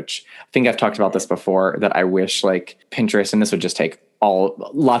with it, which I think I've talked about this before, that I wish like Pinterest, and this would just take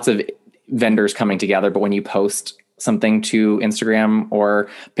lots of vendors coming together. But when you post something to Instagram or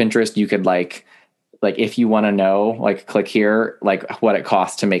Pinterest, you could like if you want to know, like click here, like what it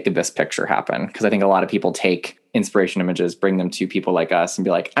costs to make this picture happen. Cause I think a lot of people take inspiration images, bring them to people like us and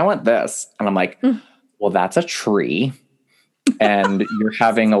be like, I want this. And I'm like, well, that's a tree and you're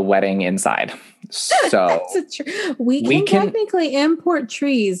having a wedding inside. So we can technically import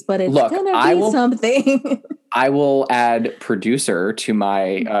trees, but it's going to be something. I will add producer to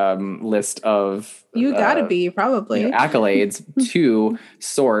my list of you gotta be probably accolades to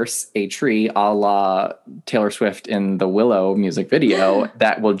source a tree a la Taylor Swift in the Willow music video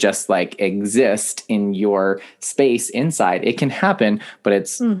that will just like exist in your space inside. It can happen, but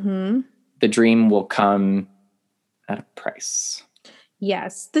it's the dream will come at a price.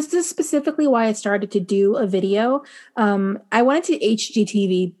 Yes, this is specifically why I started to do a video. I wanted to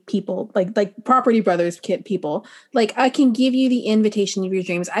HGTV people, like Property Brothers kit people. Like, I can give you the invitation of your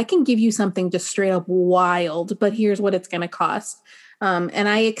dreams. I can give you something just straight up wild, but here's what it's going to cost. And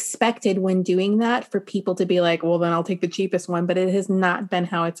I expected when doing that for people to be like, well, then I'll take the cheapest one. But it has not been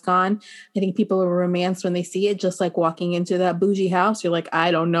how it's gone. I think people are romanced when they see it, just like walking into that bougie house. You're like, I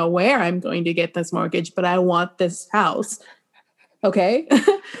don't know where I'm going to get this mortgage, but I want this house. Okay.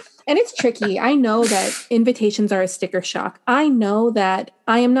 And it's tricky. I know that invitations are a sticker shock. I know that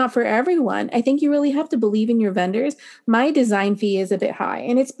I am not for everyone. I think you really have to believe in your vendors. My design fee is a bit high,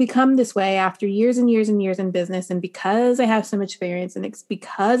 and it's become this way after years and years and years in business. And because I have so much experience, and it's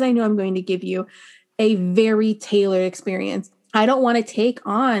because I know I'm going to give you a very tailored experience. I don't want to take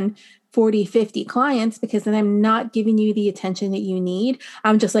on 40, 50 clients because then I'm not giving you the attention that you need.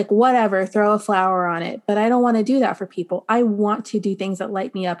 I'm just like, whatever, throw a flower on it. But I don't want to do that for people. I want to do things that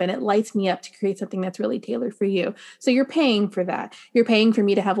light me up, and it lights me up to create something that's really tailored for you. So you're paying for that. You're paying for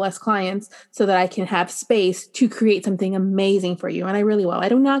me to have less clients so that I can have space to create something amazing for you. And I really will. I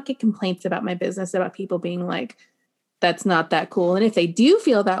do not get complaints about my business, about people being like, that's not that cool. And if they do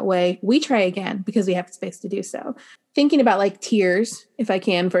feel that way, we try again because we have space to do so. Thinking about like tiers, if I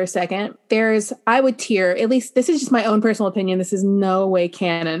can for a second, I would tier, at least this is just my own personal opinion. This is no way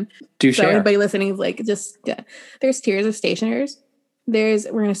canon. Do so share. Everybody listening is like, there's tiers of stationers. We're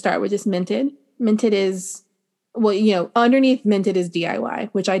going to start with just Minted. Minted is, underneath Minted is DIY,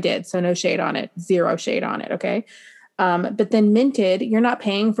 which I did. So no shade on it, 0 shade on it. Okay. But then Minted, you're not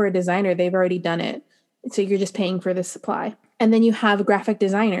paying for a designer. They've already done it. So you're just paying for the supply. And then you have graphic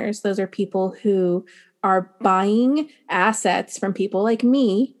designers. Those are people who are buying assets from people like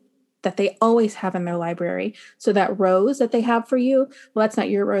me that they always have in their library. So that rose that they have for you, well, that's not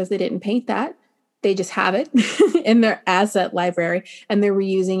your rose. They didn't paint that. They just have it in their asset library, and they're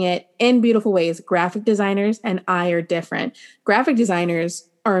reusing it in beautiful ways. Graphic designers and I are different. Graphic designers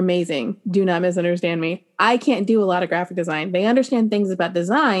are amazing. Do not misunderstand me. I can't do a lot of graphic design. They understand things about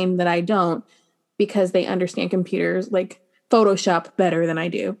design that I don't, because they understand computers like Photoshop better than I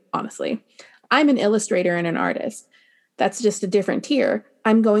do, honestly. I'm an illustrator and an artist. That's just a different tier.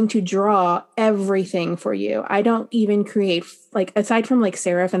 I'm going to draw everything for you. I don't even create, like, aside from like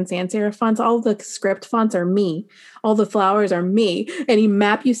serif and sans serif fonts, all the script fonts are me. All the flowers are me. Any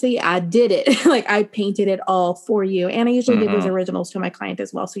map you see, I did it. Like, I painted it all for you. And I usually give those originals to my client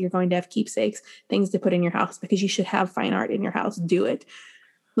as well. So you're going to have keepsakes, things to put in your house, because you should have fine art in your house. Do it.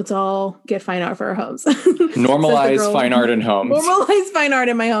 Let's all get fine art for our homes. Normalize fine art in homes. Normalize fine art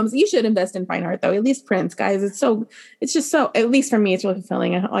in my homes. You should invest in fine art, though. At least prints, guys. It's just so, at least for me, it's really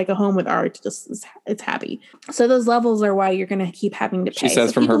fulfilling. Like a home with art, it's happy. So those levels are why you're going to keep having to pay. She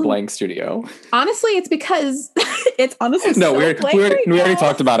says from her blank studio. Honestly, it's because it's honestly no. We already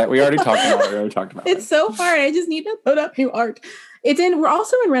talked about it. We already talked about it. It's so hard. I just need to put up new art. We're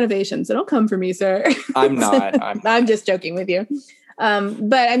also in renovation, so don't come for me, sir. I'm not. I'm just joking with you.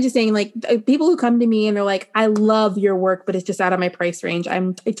 But I'm just saying, like, people who come to me and they're like, I love your work, but it's just out of my price range.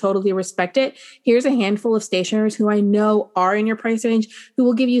 I totally respect it. Here's a handful of stationers who I know are in your price range, who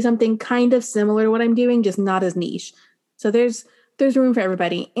will give you something kind of similar to what I'm doing, just not as niche. So there's room for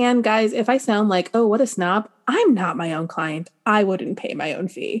everybody. And guys, if I sound like, oh, what a snob, I'm not my own client. I wouldn't pay my own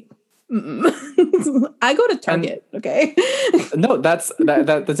fee. I go to Target. Okay. No, that's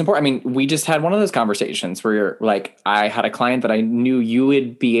important. I mean, we just had one of those conversations where you're like, I had a client that I knew you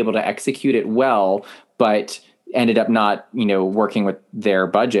would be able to execute it well, but ended up not, working with their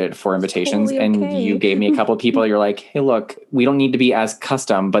budget for invitations. Totally okay. And you gave me a couple of people. You're like, hey, look, we don't need to be as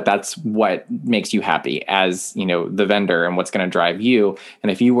custom, but that's what makes you happy as, the vendor and what's going to drive you. And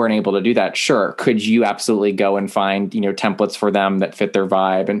if you weren't able to do that, sure. Could you absolutely go and find, templates for them that fit their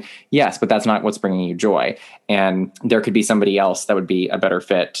vibe? And yes, but that's not what's bringing you joy. And there could be somebody else that would be a better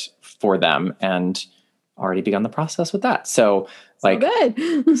fit for them. And already begun the process with that. So like,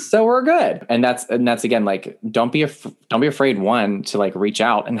 good. so we're good. And that's again, like, don't be afraid, one, to like reach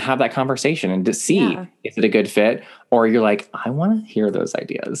out and have that conversation and to see if it's a good fit, or you're like, I want to hear those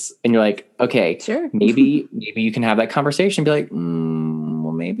ideas. And you're like, okay, sure. maybe you can have that conversation and be like,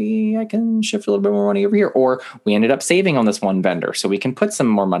 well, maybe I can shift a little bit more money over here. Or we ended up saving on this one vendor, so we can put some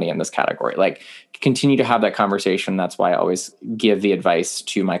more money in this category. Like, continue to have that conversation. That's why I always give the advice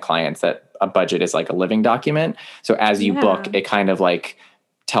to my clients that a budget is like a living document. So as you book, it kind of like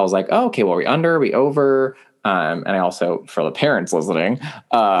tells like, oh, okay, well, are we under, are we over? And I also, for the parents listening,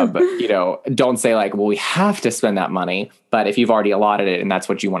 don't say like, well, we have to spend that money. But if you've already allotted it and that's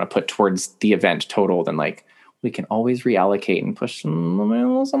what you want to put towards the event total, then like, we can always reallocate and push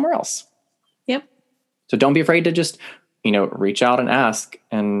them somewhere else. Yep. So don't be afraid to just, reach out and ask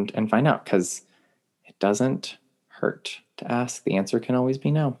and find out, because it doesn't hurt to ask. The answer can always be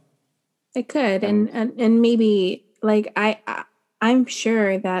no. It could. And maybe like, I'm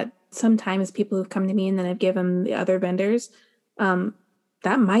sure that sometimes people who've come to me and then I've given the other vendors,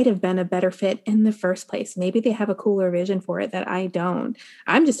 that might have been a better fit in the first place. Maybe they have a cooler vision for it that I don't.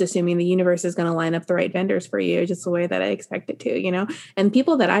 I'm just assuming the universe is going to line up the right vendors for you, just the way that I expect it to, and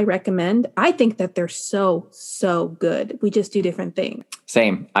people that I recommend, I think that they're so, so good. We just do different things.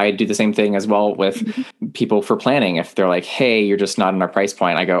 Same. I do the same thing as well with people for planning. If they're like, hey, you're just not in our price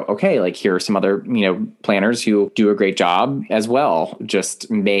point, I go, okay, like here are some other, planners who do a great job as well. Just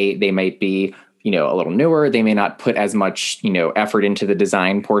they might be, a little newer. They may not put as much, effort into the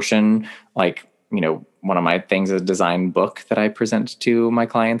design portion. Like, one of my things is a design book that I present to my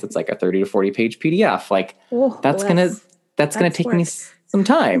clients. It's like a 30 to 40 page PDF. Like that's going to take me some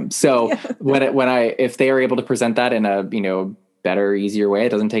time. So if they are able to present that in a, better, easier way, it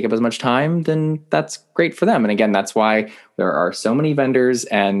doesn't take up as much time, then that's great for them. And again, that's why there are so many vendors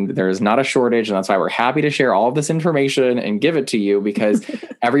and there's not a shortage. And that's why we're happy to share all of this information and give it to you, because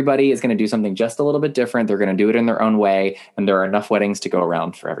everybody is going to do something just a little bit different. They're going to do it in their own way. And there are enough weddings to go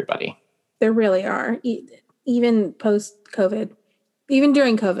around for everybody. There really are. Even post-COVID, even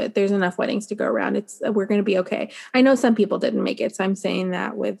during COVID, there's enough weddings to go around. We're going to be okay. I know some people didn't make it, so I'm saying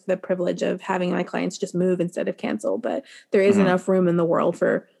that with the privilege of having my clients just move instead of cancel. But there is enough room in the world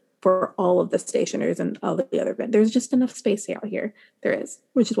for all of the stationers and all the other vendors. There's just enough space out here. There is,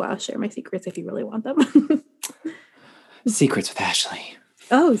 which is why I'll share my secrets if you really want them. Secrets with Ashley.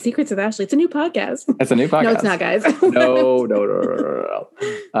 Oh, Secrets with Ashley. It's a new podcast. It's a new podcast. No, it's not, guys. No.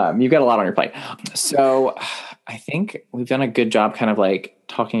 You've got a lot on your plate. So I think we've done a good job kind of like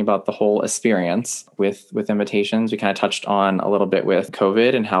talking about the whole experience with invitations. We kind of touched on a little bit with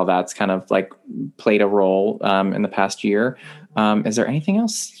COVID and how that's kind of like played a role in the past year. Is there anything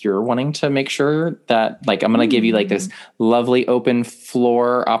else you're wanting to make sure that, like, I'm going to give you like this lovely open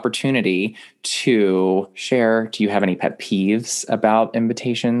floor opportunity to share? Do you have any pet peeves about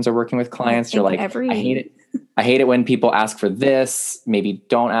invitations or working with clients? You're like, I hate it. I hate it when people ask for this, maybe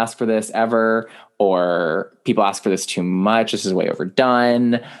don't ask for this ever, or people ask for this too much. This is way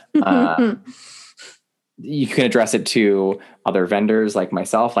overdone. You can address it to other vendors like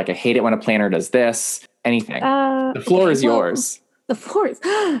myself. Like, I hate it when a planner does this, anything. The floor is yours. The floor is,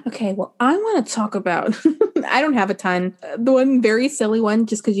 okay. Well, I want to talk about, I don't have a ton. The one very silly one,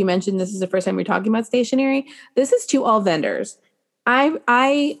 just because you mentioned this is the first time we're talking about stationery. This is to all vendors.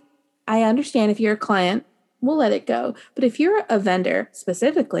 I understand if you're a client, we'll let it go. But if you're a vendor,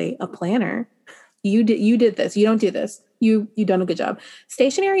 specifically a planner, you did this. You don't do this. You done a good job.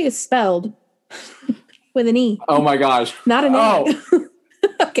 Stationery is spelled with an E. Oh my gosh. Not an A.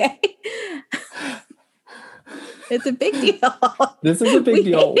 Okay. It's a big deal. This is a big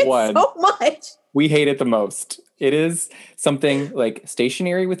deal. One. So much. We hate it the most. It is something like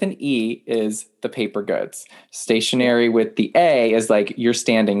stationery with an E is the paper goods. Stationery with the A is like you're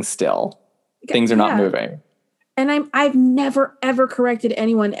standing still. Things are not moving. And I've never, ever corrected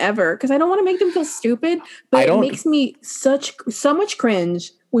anyone ever because I don't want to make them feel stupid, but it makes me so much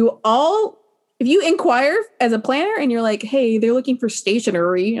cringe. We will all, if you inquire as a planner and you're like, hey, they're looking for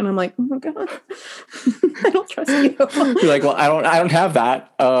stationery. And I'm like, oh my God, I don't trust you. You're like, well, I don't have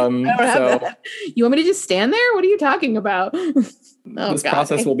that. I don't have that. You want me to just stand there? What are you talking about? This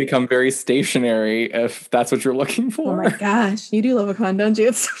process will become very stationary if that's what you're looking for. Oh my gosh. You do love a con, don't you?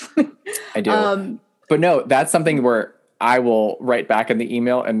 It's so funny. I do. But no, that's something where I will write back in the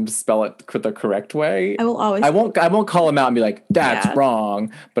email and spell it the correct way. I will always. I won't call them out and be like, that's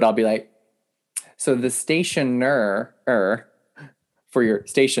wrong. But I'll be like, so the stationer for your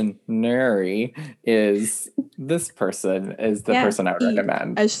stationery is this person is the person I would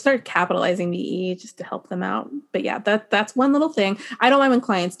recommend. I should start capitalizing the E just to help them out. But yeah, that's one little thing. I don't mind when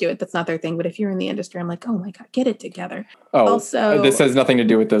clients do it. That's not their thing. But if you're in the industry, I'm like, oh my God, get it together. Oh, also, this has nothing to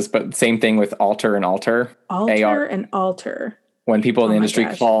do with this, but same thing with altar and altar. Altar and altar. When people in the industry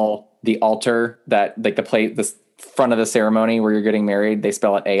call the altar, that like the front of the ceremony where you're getting married, they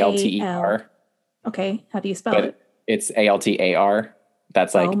spell it ALTER. Okay, how do you spell it? It's ALTAR.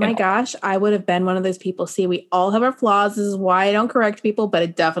 That's like, oh my gosh, I would have been one of those people. See, we all have our flaws. This is why I don't correct people, but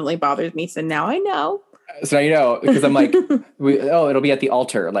it definitely bothers me. So now I know. So now you know, because I'm like, it'll be at the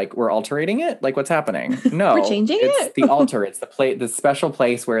altar. Like, we're alterating it? Like, what's happening? No. We're changing it? It's the altar. It's the special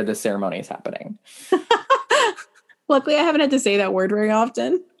place where the ceremony is happening. Luckily, I haven't had to say that word very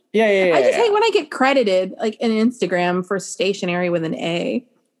often. Yeah. I just hate when I get credited, like in Instagram, for stationery with an A.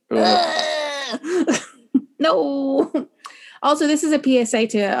 No. Also, this is a PSA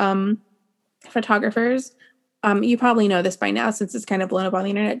to photographers. You probably know this by now since it's kind of blown up on the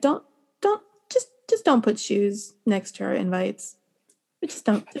internet. Just don't put shoes next to our invites. Just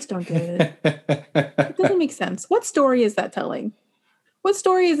don't do it. It doesn't make sense. What story is that telling? What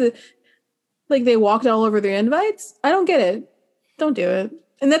story is it? Like they walked all over their invites? I don't get it. Don't do it.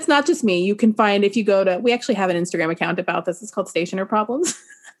 And that's not just me. You can find, if you go to, we actually have an Instagram account about this. It's called Stationer Problems.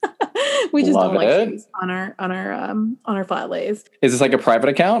 We just don't like shoes on our flat lays. Is this like a private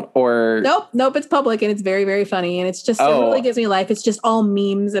account or? Nope. It's public and it's very, very funny. And it's just, it really gives me life. It's just all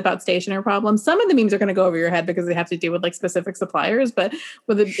memes about stationer problems. Some of the memes are going to go over your head because they have to do with like specific suppliers. But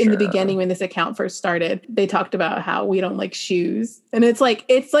in the beginning, when this account first started, they talked about how we don't like shoes. And it's like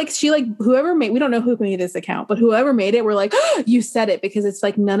whoever made, we don't know who made this account, but whoever made it, we're like, oh, you said it, because it's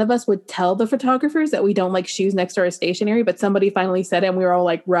like none of us would tell the photographers that we don't like shoes next to our stationery, but somebody finally said it and we were all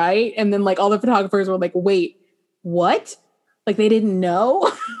like, right. And then like all the photographers were like, wait, what? Like they didn't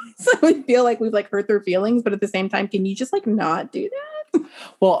know. So we feel like we've like hurt their feelings, but at the same time, can you just like not do that?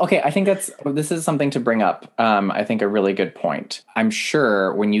 Well, okay. I think this is something to bring up. I think a really good point. I'm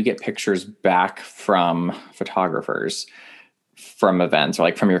sure when you get pictures back from photographers from events or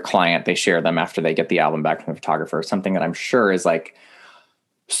like from your client, they share them after they get the album back from the photographer. Something that I'm sure is like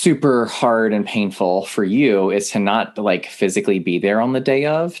super hard and painful for you is to not like physically be there on the day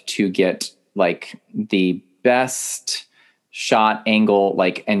of to get like the best shot angle,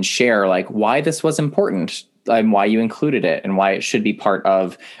 like, and share like why this was important and why you included it and why it should be part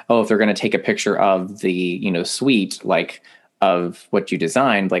of, if they're going to take a picture of the, suite, like of what you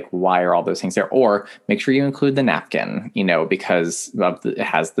designed, like why are all those things there? Or make sure you include the napkin, because it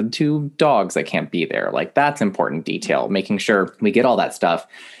has the two dogs that can't be there. Like that's important detail, making sure we get all that stuff.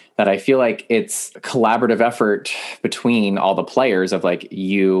 That I feel like it's a collaborative effort between all the players of like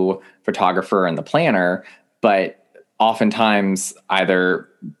you, photographer, and the planner. But oftentimes either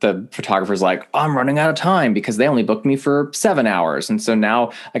the photographer's like, I'm running out of time because they only booked me for 7 hours. And so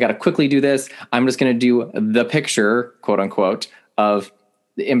now I got to quickly do this. I'm just going to do the picture, quote unquote, of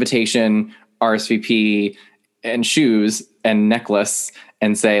the invitation, RSVP, and shoes and necklace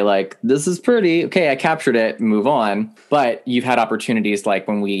and say like, this is pretty. Okay, I captured it, move on. But you've had opportunities like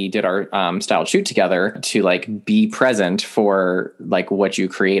when we did our styled shoot together to like be present for like what you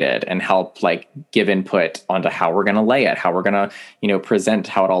created and help like give input onto how we're going to lay it, how we're going to, present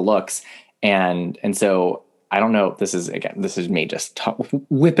how it all looks. And so I don't know, this is me just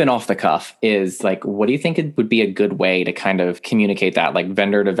whipping off the cuff, is like, what do you think it would be a good way to kind of communicate that, like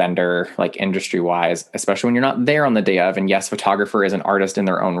vendor to vendor, like industry wise, especially when you're not there on the day of? And yes, photographer is an artist in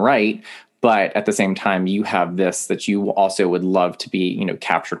their own right, but at the same time, you have this that you also would love to be,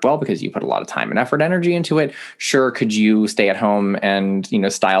 captured well because you put a lot of time and effort, energy into it. Sure, could you stay at home and,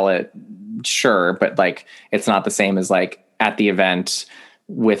 style it? Sure, but like, it's not the same as like at the event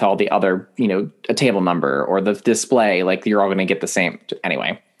with all the other, a table number or the display, like you're all going to get the same.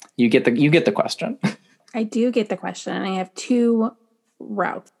 Anyway, you get the question. I do get the question. And I have two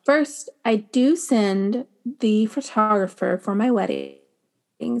routes. First, I do send the photographer for my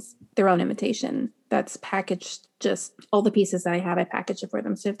weddings their own invitation. That's packaged, just all the pieces that I have, I package it for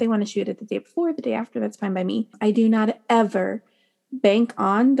them. So if they want to shoot it the day before, the day after, that's fine by me. I do not ever bank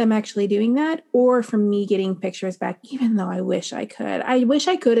on them actually doing that or from me getting pictures back, even though I wish I could. I wish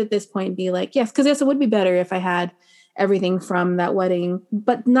I could at this point be like, yes, because it would be better if I had everything from that wedding.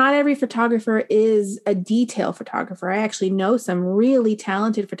 But not every photographer is a detail photographer. I actually know some really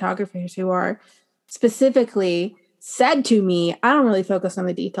talented photographers who are specifically said to me, I don't really focus on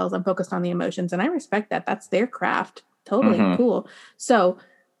the details. I'm focused on the emotions. And I respect that. That's their craft. Totally cool. So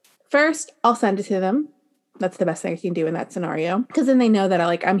first, I'll send it to them. That's the best thing I can do in that scenario. Because then they know that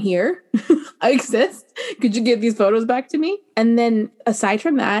I'm here. I exist. Could you give these photos back to me? And then aside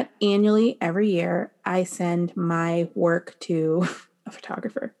from that, annually, every year, I send my work to a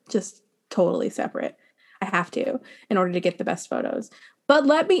photographer, just totally separate. I have to in order to get the best photos. But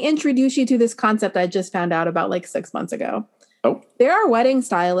let me introduce you to this concept I just found out about like 6 months ago. Oh. There are wedding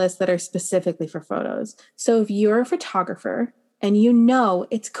stylists that are specifically for photos. So if you're a photographer and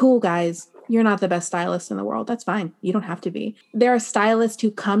it's cool, guys, you're not the best stylist in the world. That's fine. You don't have to be. There are stylists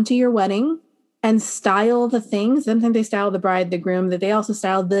who come to your wedding and style the things. Sometimes they style the bride, the groom, that they also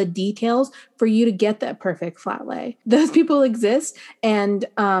style the details for you to get that perfect flat lay. Those people exist. And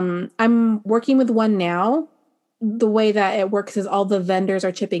I'm working with one now. The way that it works is all the vendors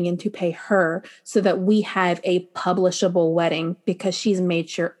are chipping in to pay her so that we have a publishable wedding because she's made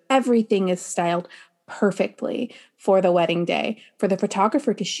sure everything is styled perfectly for the wedding day. For the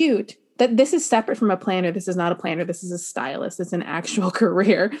photographer to shoot, that this is separate from a planner. This is not a planner. This is a stylist. It's an actual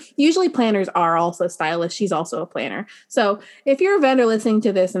career. Usually planners are also stylists. She's also a planner. So if you're a vendor listening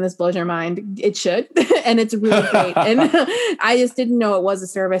to this and this blows your mind, it should. And it's really great. And I just didn't know it was a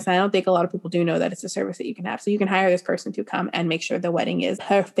service. And I don't think a lot of people do know that it's a service that you can have. So you can hire this person to come and make sure the wedding is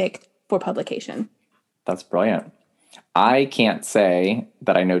perfect for publication. That's brilliant. I can't say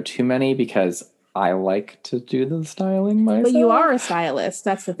that I know too many because I like to do the styling myself. But you are a stylist.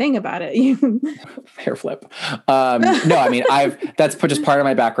 That's the thing about it. Hair flip. No, I mean, that's just part of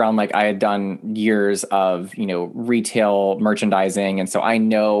my background. Like I had done years of, retail merchandising. And so I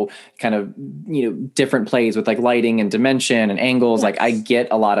know kind of, different plays with like lighting and dimension and angles. Yes. Like I get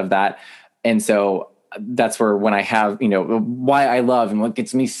a lot of that. And so that's where when I have, why I love and what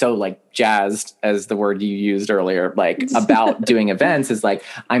gets me so like jazzed, as the word you used earlier, like about doing events is like,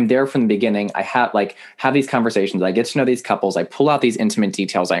 I'm there from the beginning. I have these conversations. I get to know these couples. I pull out these intimate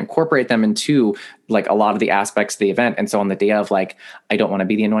details. I incorporate them into like a lot of the aspects of the event. And so on the day of like, I don't want to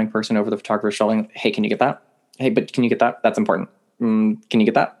be the annoying person over the photographer showing, hey, can you get that? Hey, but can you get that? That's important. Can you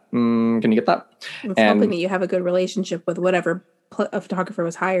get that? Can you get that? It's hoping that you have a good relationship with whatever a photographer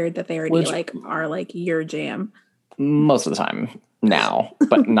was hired, that they already are like your jam most of the time now,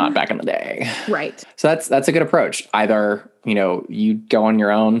 but not back in the day. Right. So that's a good approach. Either, you go on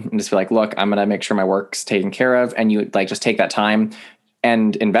your own and just be like, look, I'm going to make sure my work's taken care of. And you like, just take that time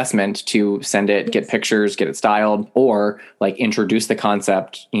and investment to send it, get pictures, get it styled, or like introduce the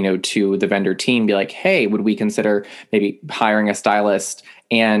concept, to the vendor team, be like, hey, would we consider maybe hiring a stylist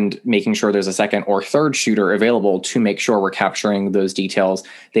and making sure there's a second or third shooter available to make sure we're capturing those details.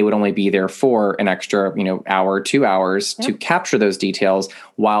 They would only be there for an extra, hour, 2 hours to capture those details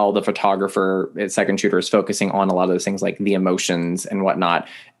while the photographer, second shooter, is focusing on a lot of those things like the emotions and whatnot.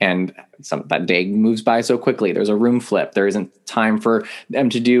 And that day moves by so quickly. There's a room flip. There isn't time for them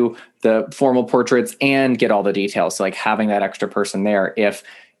to do the formal portraits and get all the details. So like having that extra person there, if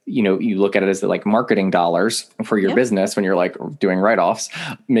you look at it as like marketing dollars for your business when you're like doing write-offs,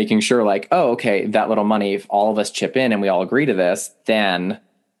 making sure like, oh, okay, that little money, if all of us chip in and we all agree to this, then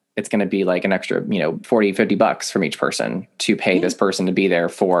it's going to be like an extra, $40, $50 from each person to pay this person to be there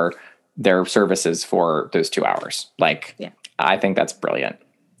for their services for those 2 hours. Like, I think that's brilliant.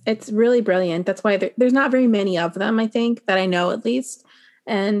 It's really brilliant. That's why there's not very many of them, I think, that I know at least.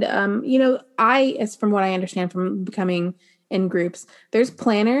 And, as from what I understand from becoming in groups, there's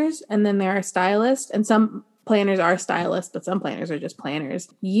planners and then there are stylists, and some planners are stylists, but some planners are just planners.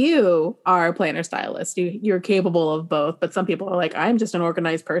 You are a planner stylist. You're capable of both, but some people are like, I'm just an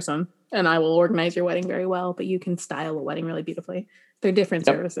organized person and I will organize your wedding very well, but you can style a wedding really beautifully. They're different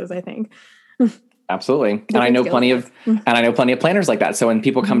services, I think. Absolutely. And I know plenty of planners like that. So when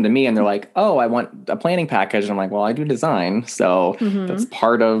people come to me and they're like, oh, I want a planning package, I'm like, well, I do design. So that's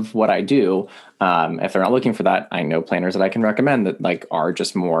part of what I do. If they're not looking for that, I know planners that I can recommend that like are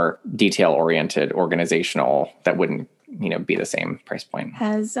just more detail oriented, organizational, that wouldn't, be the same price point.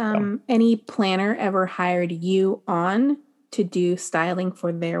 Has any planner ever hired you on to do styling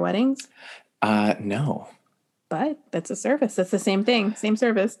for their weddings? No. But that's a service. That's the same thing. Same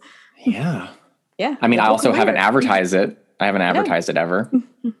service. Yeah. Yeah. I mean, I also haven't advertised it. I haven't advertised it ever.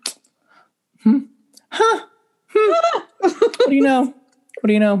 What do you know? What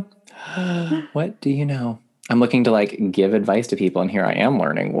do you know? What do you know? I'm looking to like give advice to people, and here I am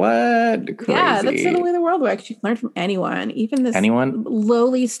learning. What? Crazy. Yeah, that's the way the world works. You can learn from anyone, even this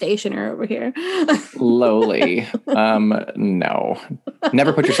lowly stationer over here. Lowly. No.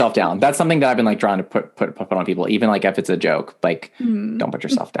 Never put yourself down. That's something that I've been like trying to put on people, even like if it's a joke. Like, don't put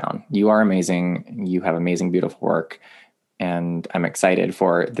yourself down. You are amazing. You have amazing, beautiful work. And I'm excited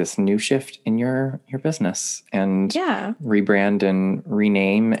for this new shift in your business and rebrand and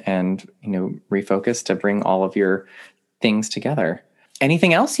rename and, refocus to bring all of your things together.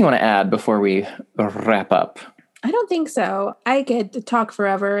 Anything else you want to add before we wrap up? I don't think so. I could talk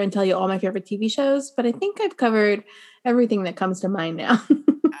forever and tell you all my favorite TV shows, but I think I've covered everything that comes to mind now.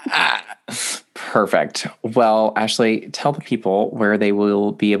 Perfect. Well, Ashley, tell the people where they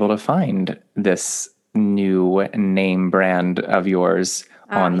will be able to find this new name brand of yours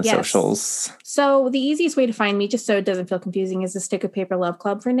on the socials. So the easiest way to find me, just so it doesn't feel confusing, is the Stick of Paper Love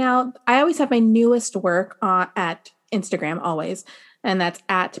Club for now. I always have my newest work at Instagram, always. And that's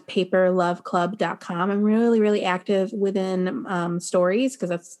at paperloveclub.com. I'm really, really active within stories because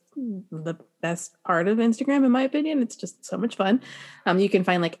that's the best part of Instagram, in my opinion. It's just so much fun. You can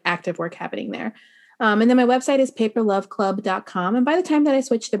find like active work happening there. And then my website is paperloveclub.com. And by the time that I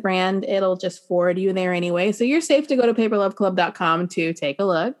switch the brand, it'll just forward you there anyway. So you're safe to go to paperloveclub.com to take a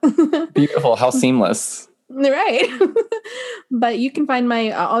look. Beautiful. How seamless. Right. But you can find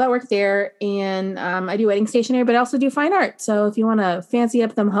my all that work there. And I do wedding stationery, but I also do fine art. So if you want to fancy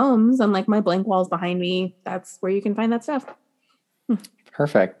up them homes, unlike my blank walls behind me, that's where you can find that stuff.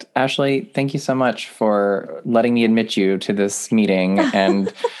 Perfect. Ashley, thank you so much for letting me admit you to this meeting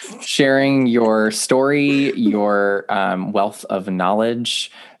and sharing your story, your wealth of knowledge,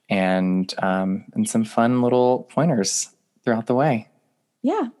 and some fun little pointers throughout the way.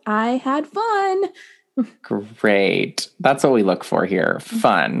 Yeah, I had fun. Great. That's what we look for here.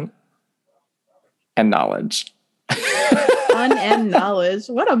 Fun and knowledge. Fun and knowledge.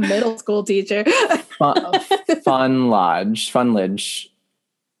 What a middle school teacher. Fun lodge.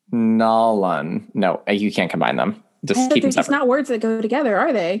 Nolun. No, you can't combine them. Just keep them separate. They're just not words that go together,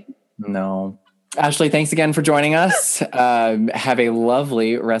 are they? No. Ashley, thanks again for joining us. Have a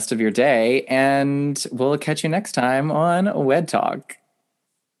lovely rest of your day, and we'll catch you next time on Wed Talk.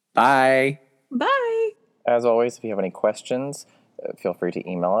 Bye. Bye. As always, if you have any questions, feel free to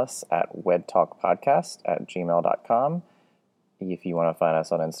email us at wedtalkpodcast@gmail.com. If you want to find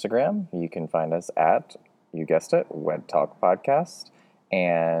us on Instagram, you can find us at, you guessed it, Wed Talk Podcast.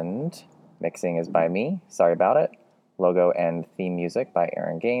 And mixing is by me. Sorry about it. Logo and theme music by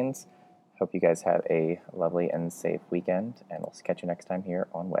Aaron Gaines. Hope you guys had a lovely and safe weekend, and we'll catch you next time here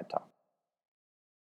on Wed Talk.